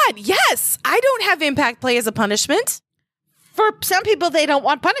 My God, yes. I don't have impact play as a punishment. For some people, they don't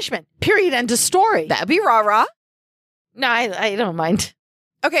want punishment. Period. End of story. That'd be rah-rah. No, I don't mind.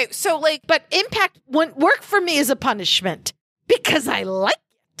 Okay, so like, But impact wouldn't work for me as a punishment because I like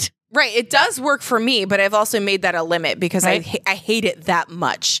it. right, it does work for me, but I've also made that a limit because Right. I hate it that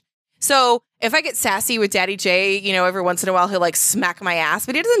much. So if I get sassy with Daddy J, you know, every once in a while, he'll like smack my ass,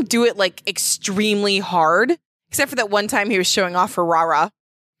 but he doesn't do it like extremely hard, except for that one time he was showing off for Rara.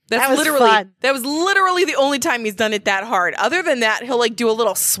 That was literally fun. That was literally the only time he's done it that hard. Other than that, he'll like do a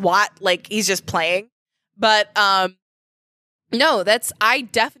little swat, like he's just playing. But no, I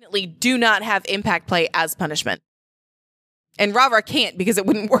definitely do not have impact play as punishment. And Rara can't because it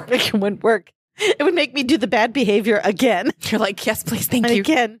wouldn't work. It wouldn't work. It would make me do the bad behavior again You're like, yes, please, thank and you.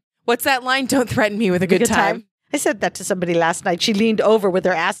 again. What's that line? Don't threaten me with a good time. I said that to somebody last night. She leaned over with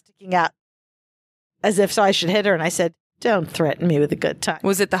her ass sticking out as if so I should hit her. And I said, don't threaten me with a good time.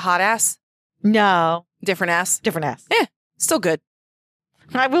 Was it the hot ass? No, Different ass? different ass. Still good.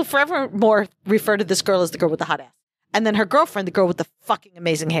 I will forevermore refer to this girl as the girl with the hot ass. And then her girlfriend, the girl with the fucking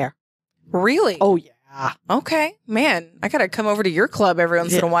amazing hair. Really? Oh, yeah. Okay. Man, I got to come over to your club every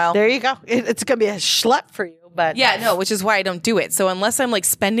once in a while. There you go. It's going to be a schlep for you, but Yeah, no, which is why I don't do it. So unless I'm like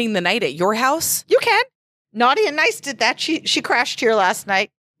spending the night at your house, you can. Naughty and Nice did that. She crashed here last night.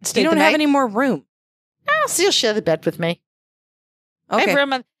 you don't have any more room. Oh, so you'll share the bed with me. I Okay. have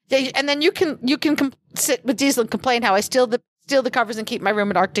room on, and then you can sit with Diesel and complain how I steal the covers and keep my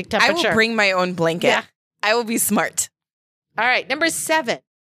room at Arctic I temperature. will bring my own blanket. Yeah. I will be smart. All right, number 7.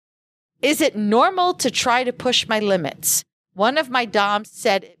 Is it normal to try to push my limits? One of my doms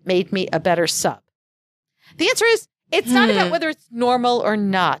said it made me a better sub. The answer is it's not about whether it's normal or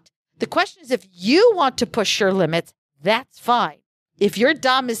not. The question is if you want to push your limits, that's fine. If your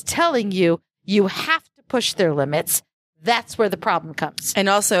dom is telling you you have to push their limits, that's where the problem comes. And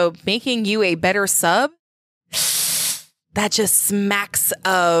also making you a better sub, that just smacks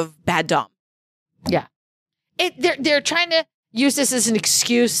of bad dom. They're trying to use this as an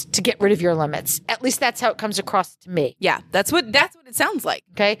excuse to get rid of your limits. At least that's how it comes across to me. Yeah, that's what it sounds like.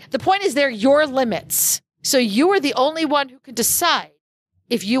 Okay. The point is they're your limits. So you are the only one who can decide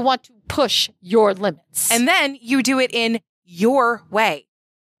if you want to push your limits. And then you do it in your way.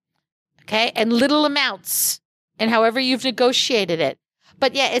 Okay. And little amounts and however you've negotiated it.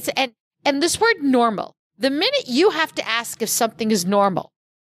 But yeah, and this word normal, the minute you have to ask if something is normal,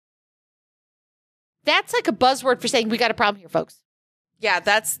 That's like a buzzword for saying we got a problem here, folks. Yeah,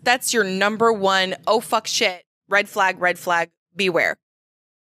 that's your number one, oh, fuck shit, red flag, beware.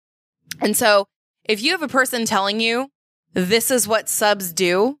 And so if you have a person telling you this is what subs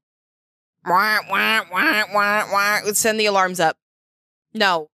do, send the alarms up.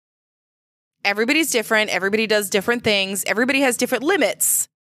 No. Everybody's different. Everybody does different things. Everybody has different limits.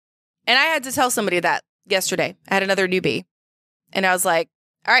 And I had to tell somebody that yesterday. I had another newbie. And I was like,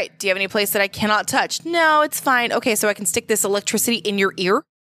 all right, do you have any place that I cannot touch? No, it's fine. Okay, so I can stick this electricity in your ear?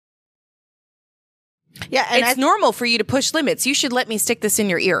 Yeah, and it's normal for you to push limits. You should let me stick this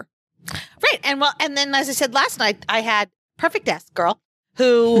in your ear. Right. And then, as I said last night, I had Perfect Desk girl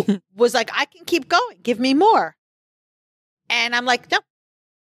who was like, I can keep going. Give me more. And I'm like, no.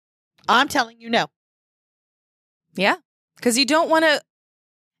 I'm telling you no. Yeah. Because you don't want to,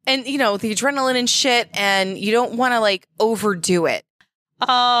 and the adrenaline and shit, and you don't want to like overdo it.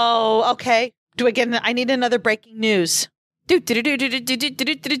 Oh, okay. I need another breaking news. Naughty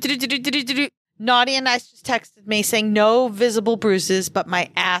and Nice just texted me saying no visible bruises, but my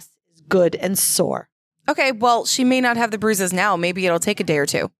ass is good and sore. Okay, well, she may not have the bruises now. Maybe it'll take a day or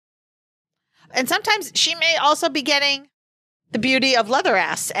two. And sometimes she may also be getting the beauty of leather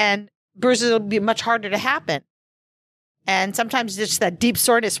ass, and bruises will be much harder to happen. And sometimes it's that deep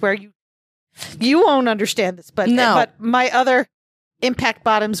soreness where you won't understand this, but my other impact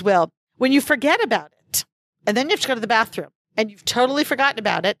bottoms will. When you forget about it, and then you have to go to the bathroom, and you've totally forgotten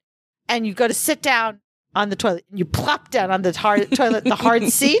about it, and you go to sit down on the toilet, and you plop down on the hard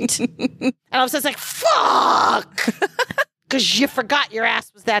seat, and all of a sudden it's like, fuck! Because you forgot your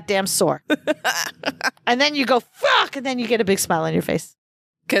ass was that damn sore. And then you go, fuck! And then you get a big smile on your face.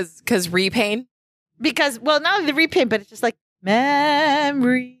 Because repain? Because, well, not only the repain, but it's just like,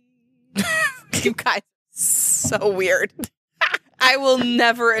 memory. You guys, so weird. I will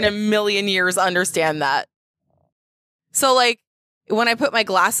never in a million years understand that. So, like, when I put my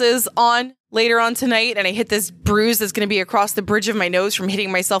glasses on later on tonight and I hit this bruise that's going to be across the bridge of my nose from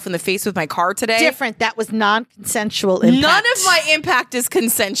hitting myself in the face with my car today. Different. That was non-consensual impact. None of my impact is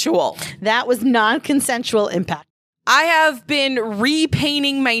consensual. That was non-consensual impact. I have been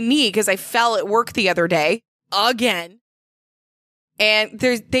repainting my knee because I fell at work the other day again. And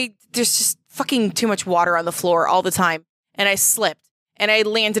there's just fucking too much water on the floor all the time. And I slipped and I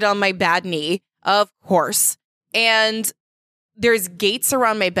landed on my bad knee, of course. And there's gates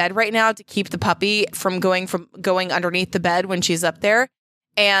around my bed right now to keep the puppy from going underneath the bed when she's up there.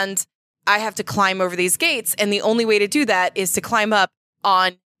 And I have to climb over these gates. And the only way to do that is to climb up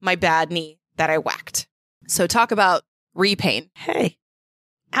on my bad knee that I whacked. So talk about repain. Hey.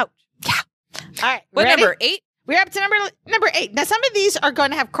 Ouch. Yeah. All right. What ready? number? 8? We're up to number 8. Now, some of these are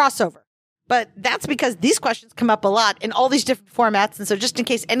going to have crossover, but that's because these questions come up a lot in all these different formats. And so just in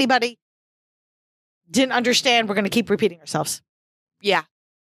case anybody didn't understand, we're going to keep repeating ourselves. Yeah.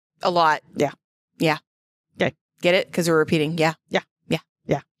 A lot. Yeah. Yeah. Okay. Get it? Because we're repeating. Yeah. Yeah. Yeah.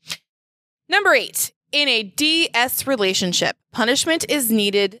 Yeah. Number 8. In a DS relationship, punishment is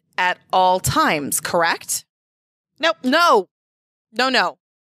needed at all times, correct? Nope. No. No.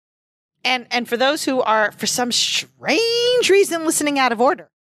 And for those who are, for some strange reason, listening out of order,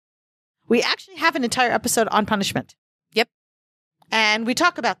 we actually have an entire episode on punishment. Yep. And we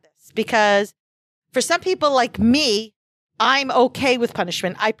talk about this because for some people like me, I'm okay with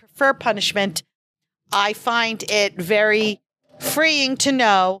punishment. I prefer punishment. I find it very freeing to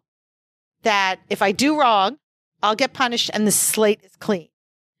know that if I do wrong, I'll get punished and the slate is clean.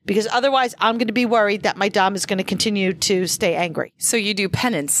 Because otherwise, I'm going to be worried that my dom is going to continue to stay angry. So you do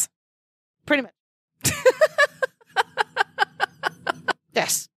penance. Pretty much.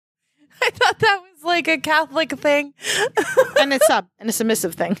 Yes. I thought that was like a Catholic thing. And it's a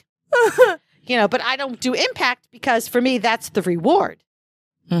submissive thing. But I don't do impact because for me, that's the reward,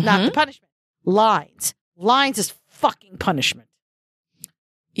 not the punishment. Lines is fucking punishment.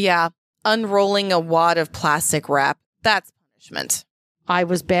 Yeah. Unrolling a wad of plastic wrap. That's punishment. I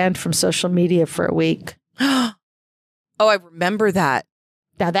was banned from social media for a week. Oh, I remember that.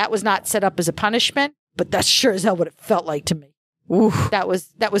 Now, that was not set up as a punishment, but that's sure as hell what it felt like to me. Ooh. That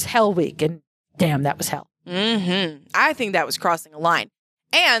was hell week, and damn, that was hell. Mm-hmm. I think that was crossing a line.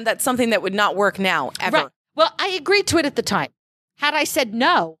 And that's something that would not work now, ever. Right. Well, I agreed to it at the time. Had I said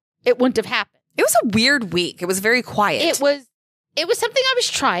no, it wouldn't have happened. It was a weird week. It was very quiet. It was something I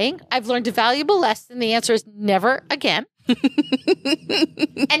was trying. I've learned a valuable lesson. The answer is never again.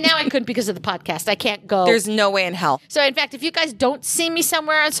 And now I couldn't because of the podcast. I can't go. There's no way in hell. So, in fact, if you guys don't see me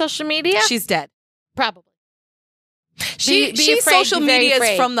somewhere on social media, she's dead. Probably. She social media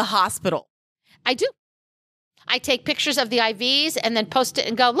is from the hospital. I do. I take pictures of the IVs and then post it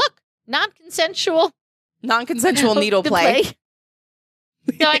and go, look, non-consensual Non-consensual needle play.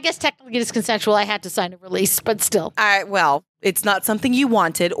 No, I guess technically it is consensual. I had to sign a release, but still. Well, it's not something you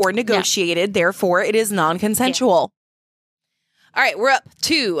wanted or negotiated. Therefore, it is non-consensual. All right, we're up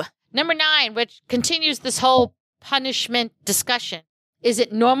to Number 9, which continues this whole punishment discussion. Is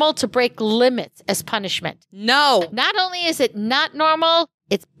it normal to break limits as punishment? no. Not only is it not normal,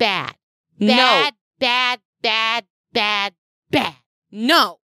 it's bad. No. Bad, bad, bad, bad, bad.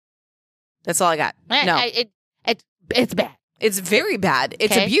 No. That's all I got. No. It's bad. It's very bad.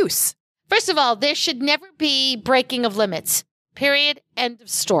 It's Okay. abuse. First of all, there should never be breaking of limits. Period. End of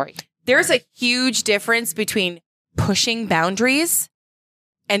story. There's a huge difference between pushing boundaries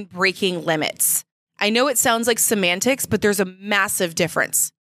and breaking limits. I know it sounds like semantics, but there's a massive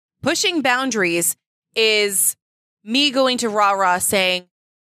difference. Pushing boundaries is me going to rah-rah saying,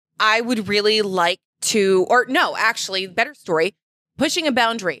 I would really like to, or no, actually, better story, pushing a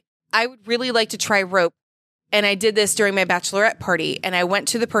boundary. I would really like to try rope. And I did this during my bachelorette party. And I went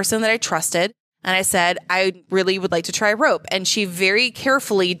to the person that I trusted and I said, I really would like to try rope. And she very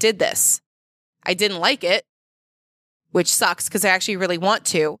carefully did this. I didn't like it, which sucks because I actually really want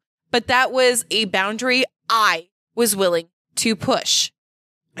to. But that was a boundary I was willing to push.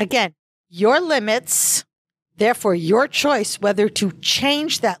 Again, your limits, therefore your choice whether to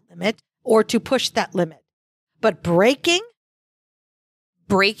change that limit or to push that limit. But breaking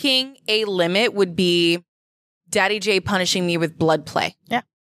Breaking a limit would be Daddy J punishing me with blood play. Yeah.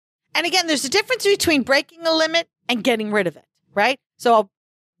 And again, there's a difference between breaking a limit and getting rid of it, right? So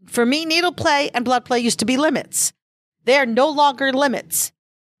for me, needle play and blood play used to be limits. They are no longer limits.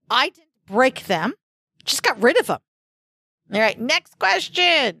 I didn't break them, just got rid of them. All right, next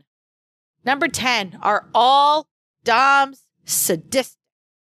question. Number 10, are all doms sadistic?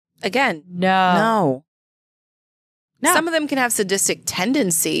 Again, No. No. Some of them can have sadistic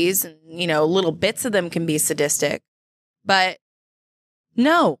tendencies and, little bits of them can be sadistic. But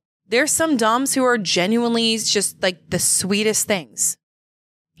no, there's some doms who are genuinely just like the sweetest things.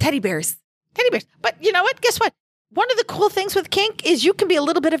 Teddy bears. Teddy bears. But you know what? Guess what? One of the cool things with kink is you can be a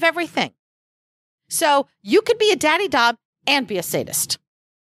little bit of everything. So you could be a daddy dom and be a sadist.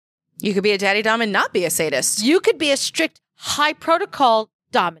 You could be a daddy dom and not be a sadist. You could be a strict high protocol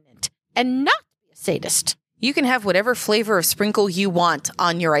dominant and not be a sadist. You can have whatever flavor of sprinkle you want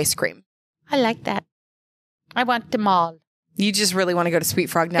on your ice cream. I like that. I want them all. You just really want to go to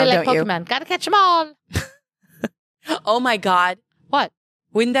Sweet Frog now, Feel like don't you? Pokemon. Gotta catch them all. Oh my God. What?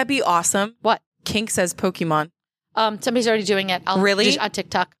 Wouldn't that be awesome? What? Kink says Pokemon. Somebody's already doing it. Really? Just on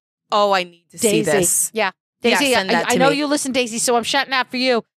TikTok. Oh, I need to see Daisy. this. Yeah. Daisy, Yeah, send that I to know me. you listen, Daisy, so I'm shouting out for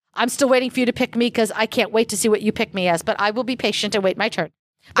you. I'm still waiting for you to pick me because I can't wait to see what you pick me as, but I will be patient and wait my turn.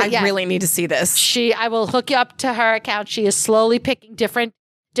 But I yeah, really need to see this. I will hook you up to her account. She is slowly picking different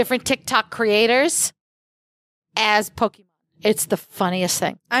TikTok creators as Pokemon. It's the funniest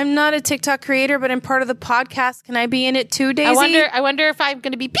thing. I'm not a TikTok creator, but I'm part of the podcast. Can I be in it too, Daisy? I wonder if I'm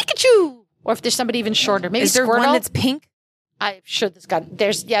going to be Pikachu or if there's somebody even shorter. Maybe Is there Squirtle. one that's pink? I'm sure there's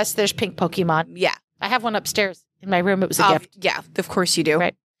pink Pokemon. Yeah. I have one upstairs in my room. It was a gift. Yeah, of course you do.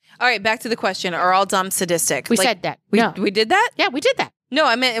 Right. All right, back to the question. Are all doms sadistic? We said that. We did that? Yeah, we did that. No,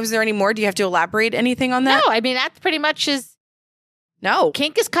 I meant, was there any more? Do you have to elaborate anything on that? No, I mean, that pretty much is, No.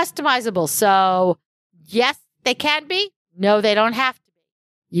 kink is customizable. So, yes, they can be. No, they don't have to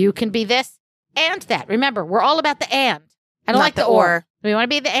be. You can be this and that. Remember, we're all about the and. I don't Not like the the or. or. We want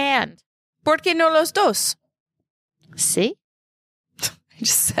to be the and. ¿Por qué no los dos? See? I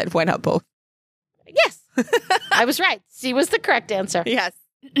just said, why not both? Yes. I was right. C was the correct answer. Yes.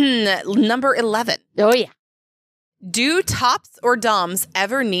 Number 11. Oh, yeah. Do tops or doms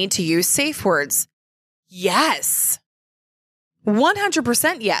ever need to use safe words? Yes.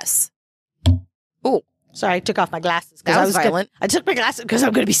 100% yes. Oh, sorry, I took off my glasses. That was violent. I took my glasses because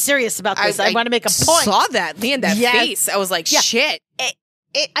I'm going to be serious about this. I want to make a point. Saw that. Man, that Yes. face. I was like, Yeah. shit.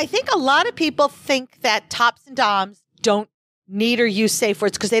 I think a lot of people think that tops and doms don't need or use safe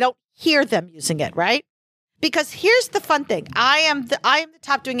words because they don't hear them using it, right? Because here's the fun thing. I am the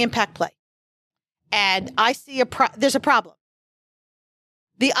top doing impact play. And I see there's a problem.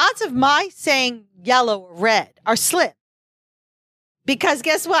 The odds of my saying yellow or red are slim. Because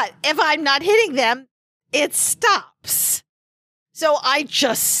guess what? If I'm not hitting them, it stops. So I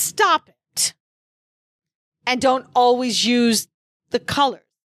just stop it. And don't always use the colors.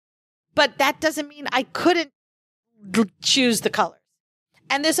 But that doesn't mean I couldn't choose the colors.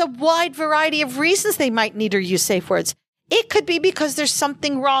 And there's a wide variety of reasons they might need or use safe words. It could be because there's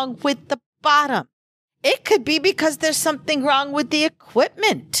something wrong with the bottom. It could be because there's something wrong with the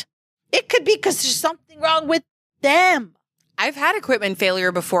equipment. It could be because there's something wrong with them. I've had equipment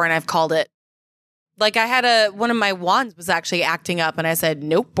failure before and I've called it. Like I had one of my wands was actually acting up and I said,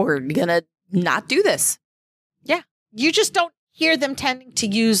 nope, we're going to not do this. Yeah. You just don't hear them tending to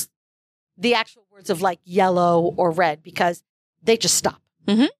use the actual words of like yellow or red because they just stop.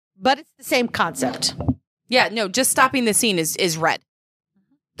 Mm-hmm. But it's the same concept. Yeah, no, just stopping the scene is red.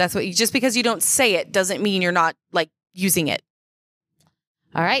 That's what just because you don't say it doesn't mean you're not like using it.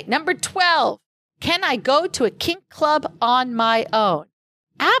 All right. Number 12. Can I go to a kink club on my own?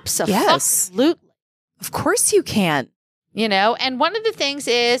 Absolutely. Yes. Of course you can. You know, and one of the things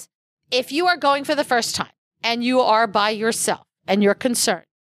is if you are going for the first time and you are by yourself and you're concerned,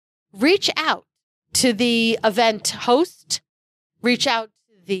 reach out to the event host, reach out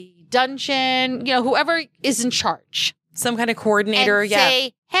to the dungeon, you know, whoever is in charge. Some kind of coordinator. And yeah.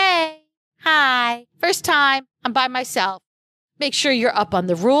 say, hey, hi, first time, I'm by myself. Make sure you're up on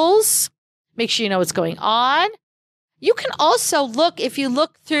the rules. Make sure you know what's going on. You can also look, if you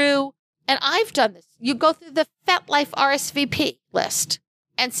look through, and I've done this, you go through the FetLife RSVP list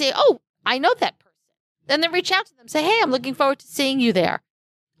and say, oh, I know that person. Then reach out to them. Say, hey, I'm looking forward to seeing you there.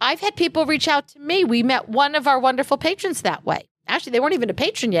 I've had people reach out to me. We met one of our wonderful patrons that way. Actually, they weren't even a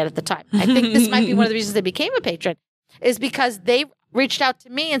patron yet at the time. I think this might be one of the reasons they became a patron, is because they reached out to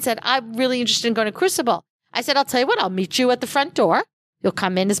me and said, I'm really interested in going to Crucible. I said, I'll tell you what, I'll meet you at the front door. You'll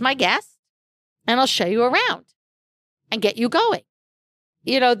come in as my guest, and I'll show you around and get you going.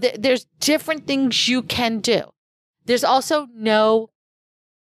 You know, there's different things you can do. There's also no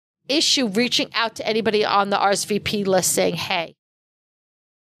issue reaching out to anybody on the RSVP list saying, hey,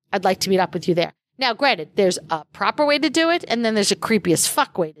 I'd like to meet up with you there. Now, granted, there's a proper way to do it, and then there's a creepy as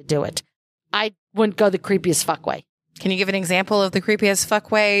fuck way to do it. I wouldn't go the creepy as fuck way. Can you give an example of the creepy as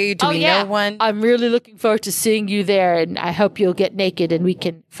fuck way? Do we know one? I'm really looking forward to seeing you there, and I hope you'll get naked and we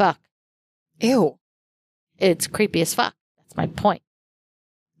can fuck. Ew. It's creepy as fuck. That's my point.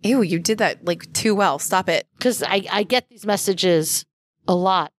 Ew, you did that like too well. Stop it. Because I get these messages a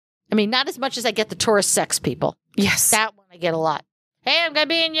lot. I mean, not as much as I get the tourist sex people. Yes. That one I get a lot. Hey, I'm going to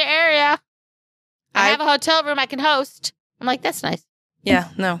be in your area. I have a hotel room I can host. I'm like, that's nice. Yeah,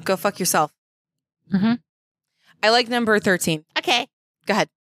 no, go fuck yourself. Mm-hmm. I like number 13. Okay. Go ahead.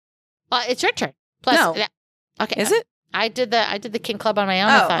 Well, it's your turn. Plus, no. Yeah. Okay. Is it? I did the King Club on my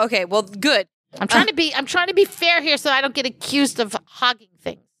own. Oh, okay. Well, good. I'm trying to be fair here so I don't get accused of hogging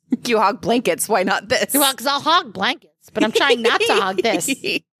things. You hog blankets. Why not this? Well, because I'll hog blankets, but I'm trying not to hog this.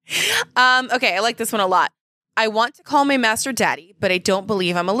 Okay, I like this one a lot. I want to call my master daddy, but I don't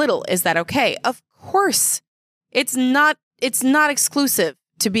believe I'm a little. Is that okay? Of course. It's not exclusive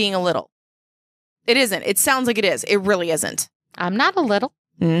to being a little. It isn't. It sounds like it is. It really isn't. I'm not a little.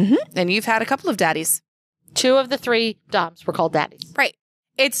 Mm-hmm. And you've had a couple of daddies. 2 of the 3 doms were called daddies. Right.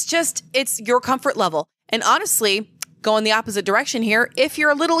 It's your comfort level. And honestly, going the opposite direction here, if you're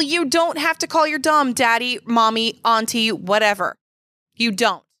a little, you don't have to call your dom daddy, mommy, auntie, whatever. You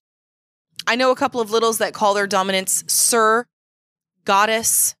don't. I know a couple of littles that call their dominants sir,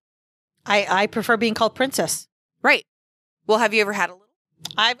 goddess. I prefer being called princess. Right. Well, have you ever had a little?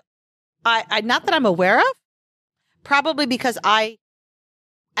 I not that I'm aware of. Probably because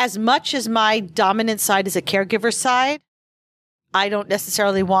as much as my dominant side is a caregiver side, I don't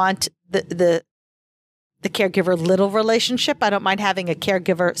necessarily want the caregiver little relationship. I don't mind having a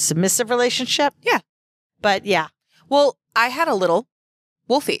caregiver submissive relationship. Yeah. But yeah. Well, I had a little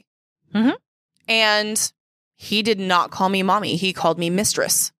Wolfie. Mm-hmm. And he did not call me mommy. He called me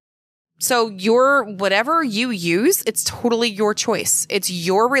mistress. So whatever you use, it's totally your choice. It's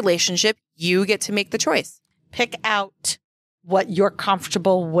your relationship. You get to make the choice. Pick out what you're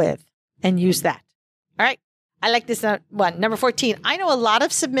comfortable with and use that. All right. I like this one. Number 14. I know a lot of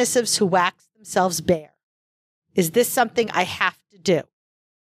submissives who wax themselves bare. Is this something I have to do?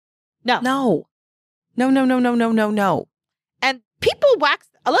 No. No. No. And people wax.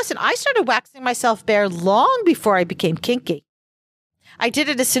 Listen, I started waxing myself bare long before I became kinky. I did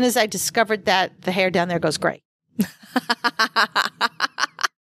it as soon as I discovered that the hair down there goes gray.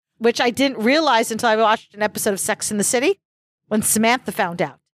 Which I didn't realize until I watched an episode of Sex and the City when Samantha found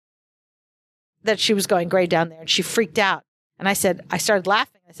out that she was going gray down there and she freaked out. And I started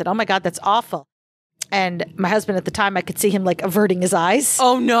laughing. I said, oh my God, that's awful. And my husband at the time, I could see him like averting his eyes.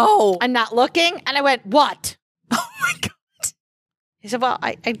 Oh no. And not looking. And I went, what? Oh my God. He said, well,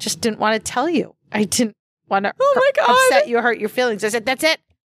 I just didn't want to tell you. I didn't want to God. upset you or hurt your feelings. I said, that's it.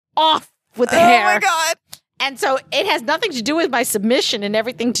 Off with the hair. Oh my God. And so it has nothing to do with my submission and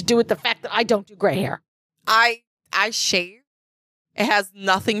everything to do with the fact that I don't do gray hair. I shave. It has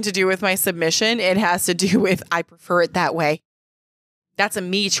nothing to do with my submission. It has to do with I prefer it that way. That's a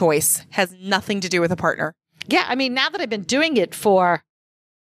me choice. Has nothing to do with a partner. Yeah, I mean, now that I've been doing it for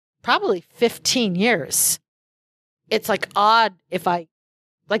probably 15 years, it's like odd if I,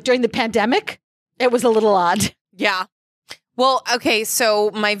 like during the pandemic, it was a little odd. Yeah. Well, okay,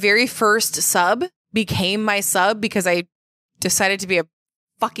 so my very first sub became my sub because I decided to be a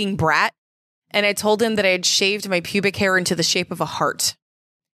fucking brat. And I told him that I had shaved my pubic hair into the shape of a heart.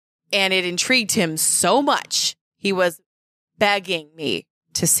 And it intrigued him so much, he was begging me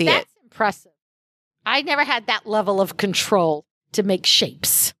to see it. That's impressive. I never had that level of control to make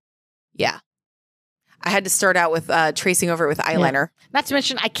shapes. Yeah. I had to start out with tracing over it with eyeliner. Yeah. Not to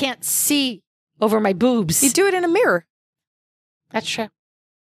mention, I can't see over my boobs. You do it in a mirror. That's true.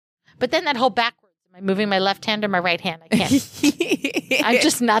 But then that whole backwards, am I moving my left hand or my right hand? I can't. I'm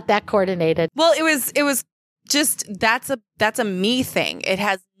just not that coordinated. Well, it was just, that's a me thing. It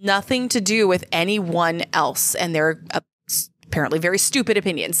has nothing to do with anyone else. And they're apparently very stupid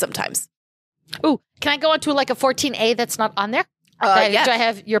opinions sometimes. Ooh, can I go on to like a 14A that's not on there? Yes. Do I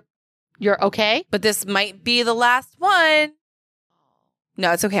have you're okay? But this might be the last one.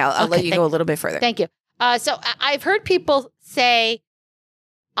 No, it's okay. I'll let you go a little bit further. Thank you. So I've heard people say,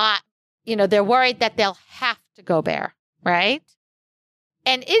 they're worried that they'll have to go bare, right?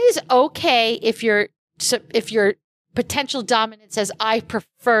 And it is okay if your potential dominant says, I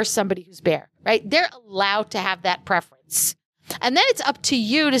prefer somebody who's bare, right? They're allowed to have that preference. And then it's up to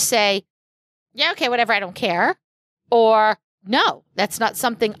you to say, yeah, okay, whatever, I don't care. Or no, that's not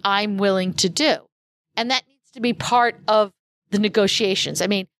something I'm willing to do. And that needs to be part of the negotiations. I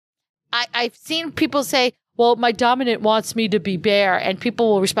mean, I've seen people say, well, my dominant wants me to be bare, and people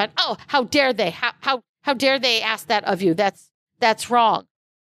will respond, oh, how dare they? How dare they ask that of you? That's wrong.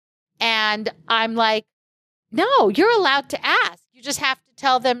 And I'm like, no, you're allowed to ask. You just have to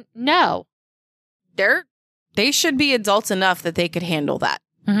tell them no. They should be adults enough that they could handle that.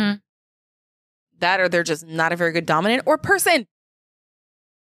 Mm-hmm. That or they're just not a very good dominant or person.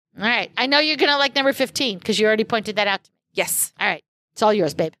 All right. I know you're going to like number 15 because you already pointed that out to me. Yes. All right. It's all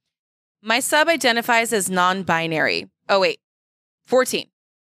yours, babe. My sub identifies as non-binary. Oh, wait. 14.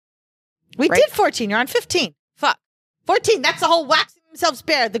 We did 14. You're on 15. Fuck. 14. That's the whole waxing themselves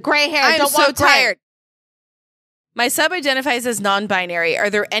bare. The gray hair. I'm don't so want gray. tired. My sub identifies as non-binary. Are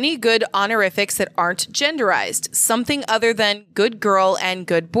there any good honorifics that aren't genderized? Something other than good girl and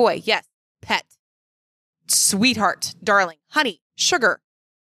good boy. Yes. Pet. Sweetheart. Darling. Honey. Sugar.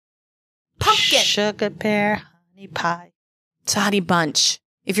 Pumpkin. Sugar bear. Honey pie. It's a honey bunch.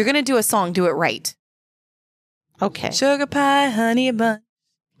 If you're going to do a song, do it right. Okay. Sugar pie, honey bunch.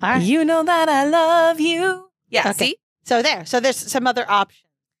 All right. You know that I love you. Yeah, Okay. see? So there's some other options.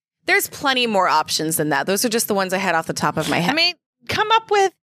 There's plenty more options than that. Those are just the ones I had off the top of my head. I mean, come up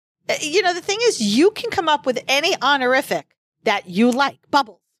with, the thing is, you can come up with any honorific that you like.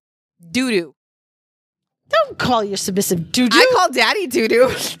 Bubbles. Doo-doo. Don't call your submissive doo-doo. I call daddy doo-doo.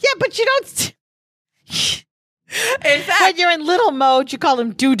 Yeah, but you don't. In fact, When you're in little mode, you call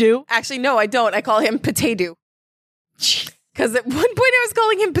him doo-doo. actually, no, I don't. I call him potato. Because at one point I was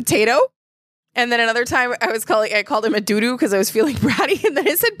calling him potato. And then another time I called him a doo-doo because I was feeling bratty. And then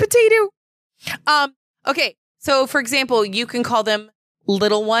I said potato. Okay. So for example, you can call them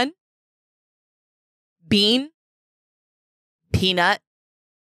little one, bean, peanut.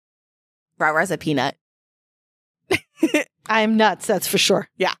 Rah-rah's a peanut. I am nuts, that's for sure.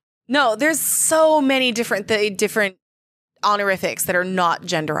 Yeah. No, there's so many different honorifics that are not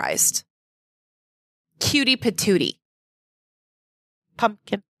genderized. Cutie patootie.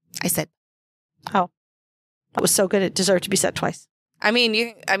 Pumpkin. I said. Oh, that was so good. It deserved to be said twice. I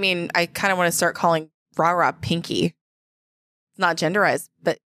kind of want to start calling Rah-rah Pinky. It's not genderized,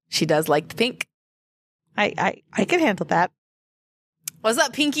 but she does like the pink. I can handle that. What's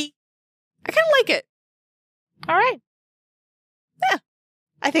up, Pinky? I kind of like it. All right. Yeah.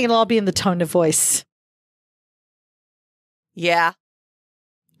 I think it'll all be in the tone of voice. Yeah.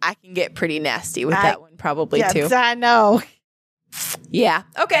 I can get pretty nasty with that one probably too. I know. Yeah.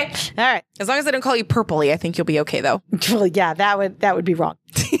 Okay. All right. As long as I don't call you purpley, I think you'll be okay though. Well, yeah, that would be wrong.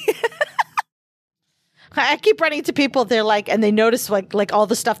 I keep running to people, they're like, and they notice like all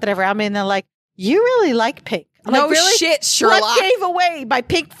the stuff that I have around me, and they're like, you really like pink. I'm no like, really? shit, Sherlock. What gave away my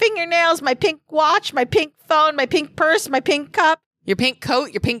pink fingernails, my pink watch, my pink phone, my pink purse, my pink cup? Your pink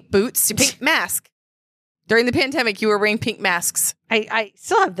coat, your pink boots, your pink mask. During the pandemic, you were wearing pink masks. I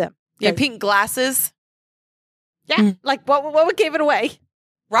still have them. Your pink glasses. Yeah. Like what gave it away?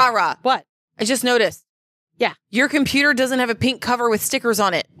 Rah-rah. What? I just noticed. Yeah. Your computer doesn't have a pink cover with stickers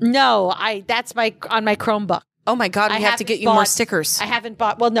on it. No, that's on my Chromebook. Oh my God, we have to get you more stickers. I haven't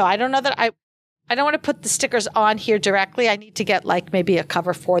bought. Well, no, I don't know that I don't want to put the stickers on here directly. I need to get like maybe a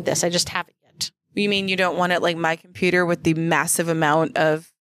cover for this. I just haven't yet. You mean you don't want it like my computer with the massive amount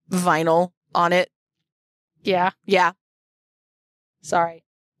of vinyl on it? Yeah. Yeah. Sorry.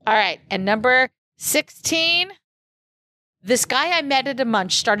 All right. And number 16, this guy I met at a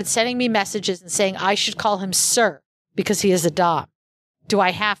munch started sending me messages and saying I should call him sir because he is a dom. Do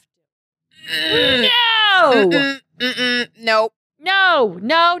I have to? No! Nope.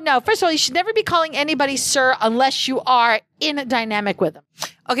 No. First of all, you should never be calling anybody sir unless you are in a dynamic with them.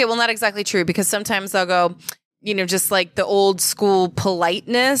 Okay, well, not exactly true, because sometimes they'll go, just like the old school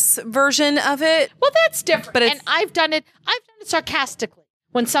politeness version of it. Well, that's different. But and I've done it sarcastically.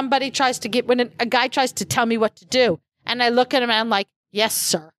 When somebody tries to when a guy tries to tell me what to do, and I look at him and I'm like, yes,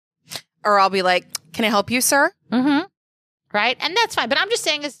 sir. Or I'll be like, can I help you, sir? Mm-hmm. Right? And that's fine. But I'm just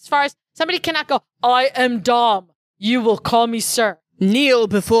saying, as far as somebody cannot go, I am Dom. You will call me sir. Kneel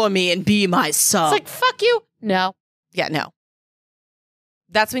before me and be my son. It's like, fuck you. No. Yeah, no.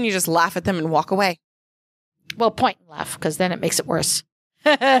 That's when you just laugh at them and walk away. Well, point and laugh, because then it makes it worse.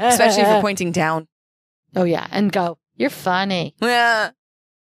 Especially if you're pointing down. Oh, yeah. And go, you're funny.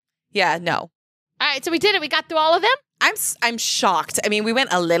 Yeah, no. All right, so we did it. We got through all of them? I'm shocked. I mean, we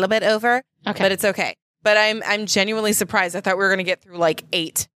went a little bit over, but it's okay. But I'm genuinely surprised. I thought we were going to get through like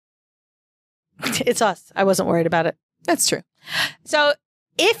 8. It's us. I wasn't worried about it. That's true. So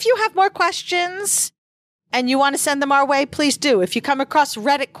if you have more questions and you want to send them our way, please do. If you come across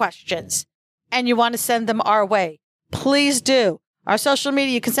Reddit questions and you want to send them our way, please do. Our social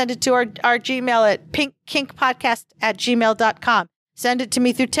media, you can send it to our Gmail at pinkkinkpodcast@gmail.com. Send it to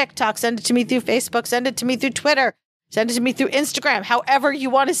me through TikTok. Send it to me through Facebook. Send it to me through Twitter. Send it to me through Instagram. However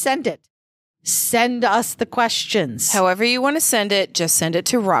you want to send it. Send us the questions. However you want to send it, just send it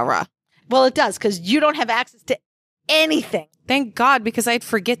to Rara. Well, it does, because you don't have access to anything. Thank God, because I'd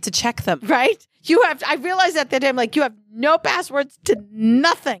forget to check them. Right? I realized that I'm like, you have no passwords to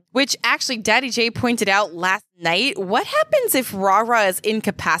nothing. Which actually Daddy J pointed out last night. What happens if Rara is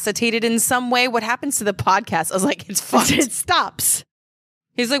incapacitated in some way? What happens to the podcast? I was like, it's fucked. It stops.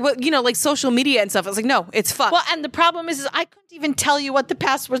 He's like, well, like social media and stuff. I was like, no, it's fucked. Well, and the problem is I couldn't even tell you what the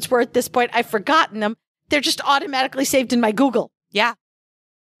passwords were at this point. I've forgotten them. They're just automatically saved in my Google. Yeah.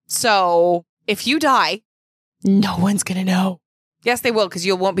 So if you die, no one's going to know. Yes, they will, because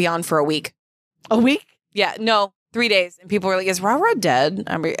you won't be on for a week. A week? Yeah, no, 3 days. And people are like, is Rara dead?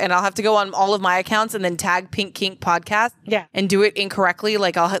 And I'll have to go on all of my accounts and then tag Pink Kink Podcast. Yeah. And do it incorrectly.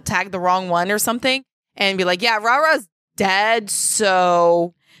 Like I'll tag the wrong one or something and be like, yeah, Rara's dead.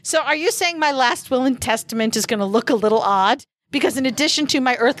 So are you saying my last will and testament is going to look a little odd? Because in addition to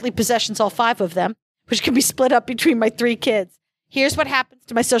my earthly possessions, all 5 of them, which can be split up between my 3 kids, here's what happens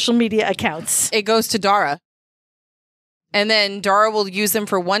to my social media accounts. It goes to Dara. And then Dara will use them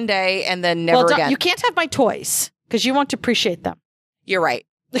for one day and then never again. You can't have my toys because you won't appreciate them. You're right.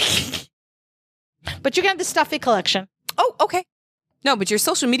 But you can have the stuffy collection. Oh, okay. No, but your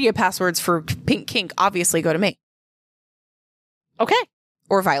social media passwords for Pink Kink obviously go to me. Okay.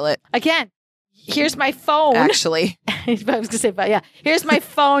 Or Violet. Again, here's my phone. Actually. I was going to say, but yeah. Here's my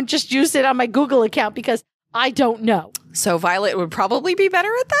phone. Just use it on my Google account because I don't know. So Violet would probably be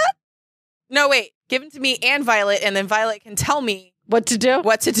better at that? No, wait. Give it to me and Violet, and then Violet can tell me what to do.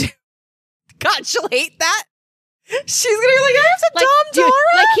 God, she'll hate that. She's going to be like, I have to Dom Dara.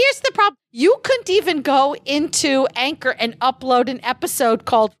 Here's the problem. You couldn't even go into Anchor and upload an episode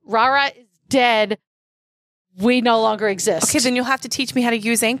called Rara is Dead. We no longer exist. Okay, then you'll have to teach me how to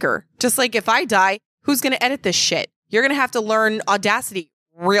use Anchor. Just like if I die, who's going to edit this shit? You're going to have to learn Audacity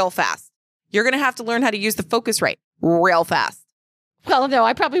real fast. You're going to have to learn how to use the Focusrite real fast. Well, no,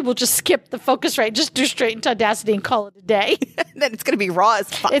 I probably will just skip the Focusrite, just do straight into Audacity and call it a day. Then it's going to be raw as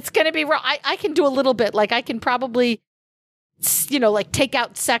fuck. It's going to be raw. I can do a little bit. Like I can probably, take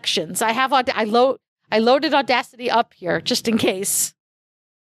out sections. I loaded Audacity up here just in case.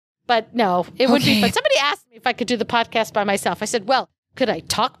 But no, it would be fun. Somebody asked me if I could do the podcast by myself. I said, well, could I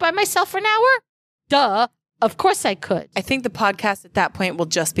talk by myself for an hour? Duh. Of course I could. I think the podcast at that point will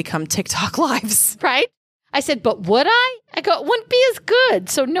just become TikTok lives. Right? I said, but would I? I go, it wouldn't be as good.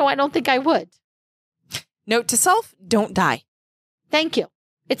 So no, I don't think I would. Note to self, don't die. Thank you.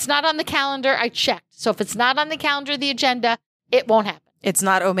 It's not on the calendar. I checked. So if it's not on the calendar, the agenda, it won't happen. It's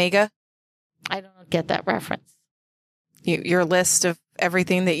not Omega? I don't get that reference. Your list of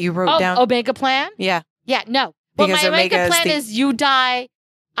everything that you wrote down? Omega plan? Yeah. Yeah, no. Well, because my Omega plan is you die.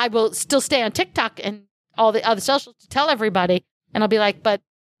 I will still stay on TikTok and all the other socials to tell everybody. And I'll be like, but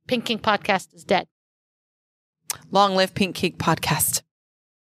Pink Kink Podcast is dead. Long live Pink Kink Podcast.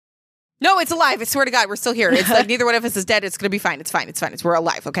 No, it's alive. I swear to God, we're still here. It's like neither one of us is dead. It's going to be fine. It's fine. We're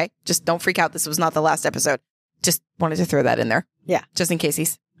alive, okay? Just don't freak out. This was not the last episode. Just wanted to throw that in there. Yeah. Just in case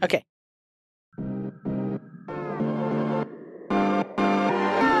he's... Okay.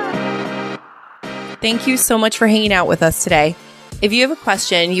 Thank you so much for hanging out with us today. If you have a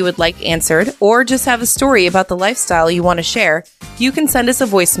question you would like answered, or just have a story about the lifestyle you want to share, you can send us a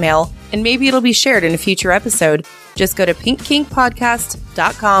voicemail, and maybe it'll be shared in a future episode. Just go to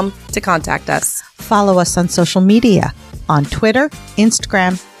pinkkinkpodcast.com to contact us. Follow us on social media. On Twitter,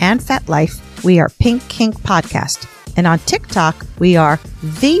 Instagram, and FetLife, we are Pink Kink Podcast. And on TikTok, we are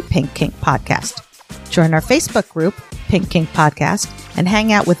The Pink Kink Podcast. Join our Facebook group, Pink Kink Podcast, and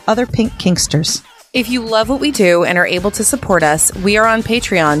hang out with other Pink Kinksters. If you love what we do and are able to support us, we are on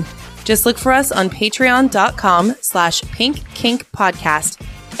Patreon. Just look for us on patreon.com/pinkkinkpodcast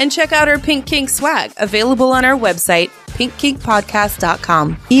and check out our Pink Kink swag available on our website,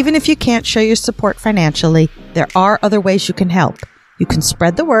 pinkkinkpodcast.com. Even if you can't show your support financially, there are other ways you can help. You can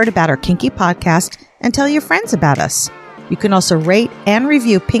spread the word about our Kinky Podcast and tell your friends about us. You can also rate and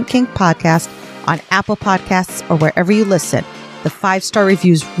review Pink Kink Podcast on Apple Podcasts or wherever you listen. The 5-star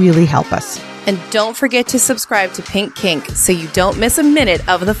reviews really help us. And don't forget to subscribe to Pink Kink so you don't miss a minute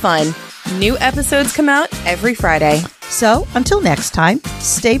of the fun. New episodes come out every Friday. So, until next time,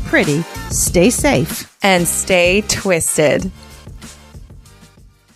 stay pretty, stay safe, and stay twisted.